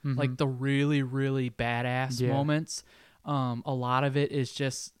out, like the really, really badass moments. A lot of it is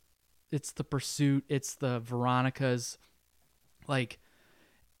just, it's the pursuit. It's the Veronica's, like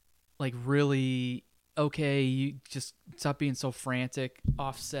really, okay, you just stop being so frantic.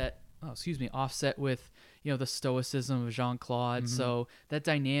 Offset with, the stoicism of Jean-Claude. So that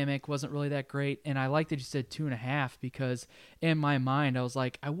dynamic wasn't really that great. And I like that you said 2.5, because in my mind, I was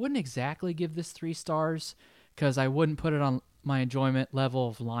like, I wouldn't exactly give this 3 stars, because I wouldn't put it on my enjoyment level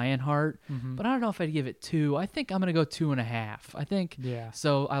of Lionheart, but I don't know if I'd give it 2. I think I'm going to go 2.5. I think,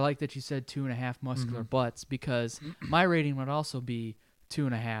 so I like that you said 2.5 muscular butts, because my rating would also be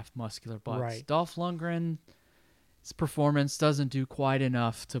 2.5 muscular butts. Right. Dolph Lundgren's performance doesn't do quite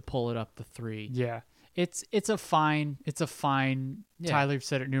enough to pull it up to 3. Yeah. It's a fine Tyler, you've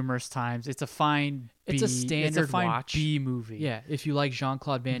said it numerous times. It's a fine B. It's a standard fine watch. B movie. Yeah, if you like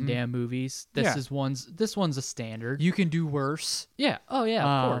Jean-Claude Van Damme movies, this one's a standard. You can do worse. Yeah. Oh yeah,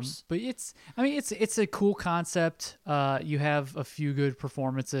 of course. But it's a cool concept. You have a few good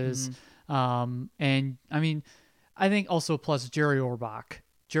performances. And I mean, I think also plus Jerry Orbach.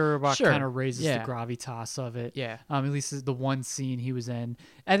 Jerry Orbach kind of raises the gravitas of it. Yeah. At least the one scene he was in.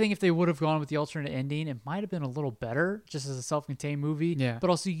 I think if they would have gone with the alternate ending, it might have been a little better, just as a self-contained movie. Yeah. But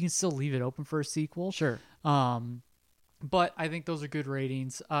also you can still leave it open for a sequel. Sure. But I think those are good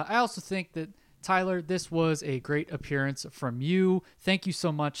ratings. I also think that, Tyler, this was a great appearance from you. Thank you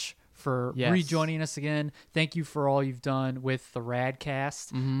so much for rejoining us again. Thank you for all you've done with the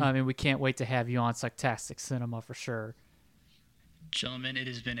Radkast. And we can't wait to have you on Sucktastic Cinema for sure. Gentlemen, it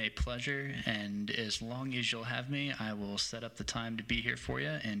has been a pleasure, and as long as you'll have me, I will set up the time to be here for you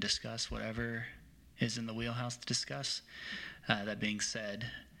and discuss whatever is in the wheelhouse to discuss. That being said,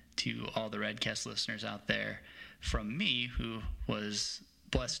 to all the Radkast listeners out there, from me, who was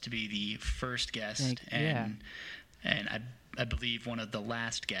blessed to be the first guest and I believe one of the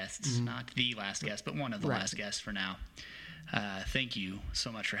last guests, not the last guest, but one of the last guests for now. thank you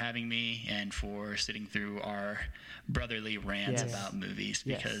so much for having me and for sitting through our brotherly rants about movies,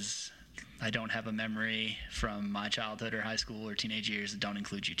 because I don't have a memory from my childhood or high school or teenage years that don't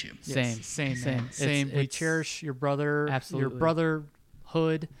include you two. Same. We cherish your brother, your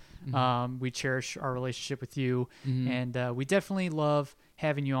brotherhood. We cherish our relationship with you, and we definitely love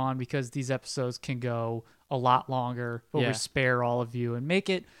having you on, because these episodes can go a lot longer, but we spare all of you and make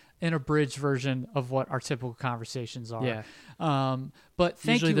it an abridged version of what our typical conversations are. But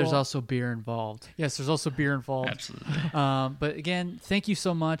usually there's all. also beer involved. Yes, there's also beer involved. Absolutely. But again, thank you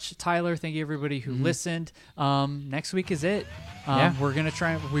so much, Tyler. Thank you everybody who listened. Next week is it. We're gonna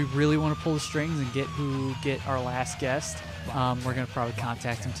try. We really want to pull the strings and get our last guest. We're gonna probably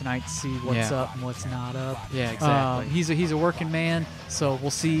contact him tonight to see what's up and what's not up. Yeah, exactly. He's a working man, so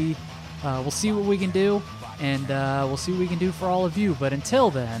we'll see. We'll see what we can do, and we'll see what we can do for all of you. But until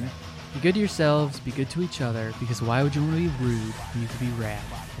then, be good to yourselves, be good to each other, because why would you want to be rude when you could be rad?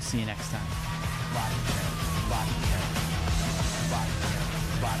 We'll see you next time.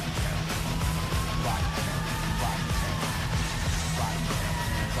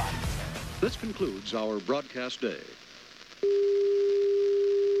 This concludes our broadcast day.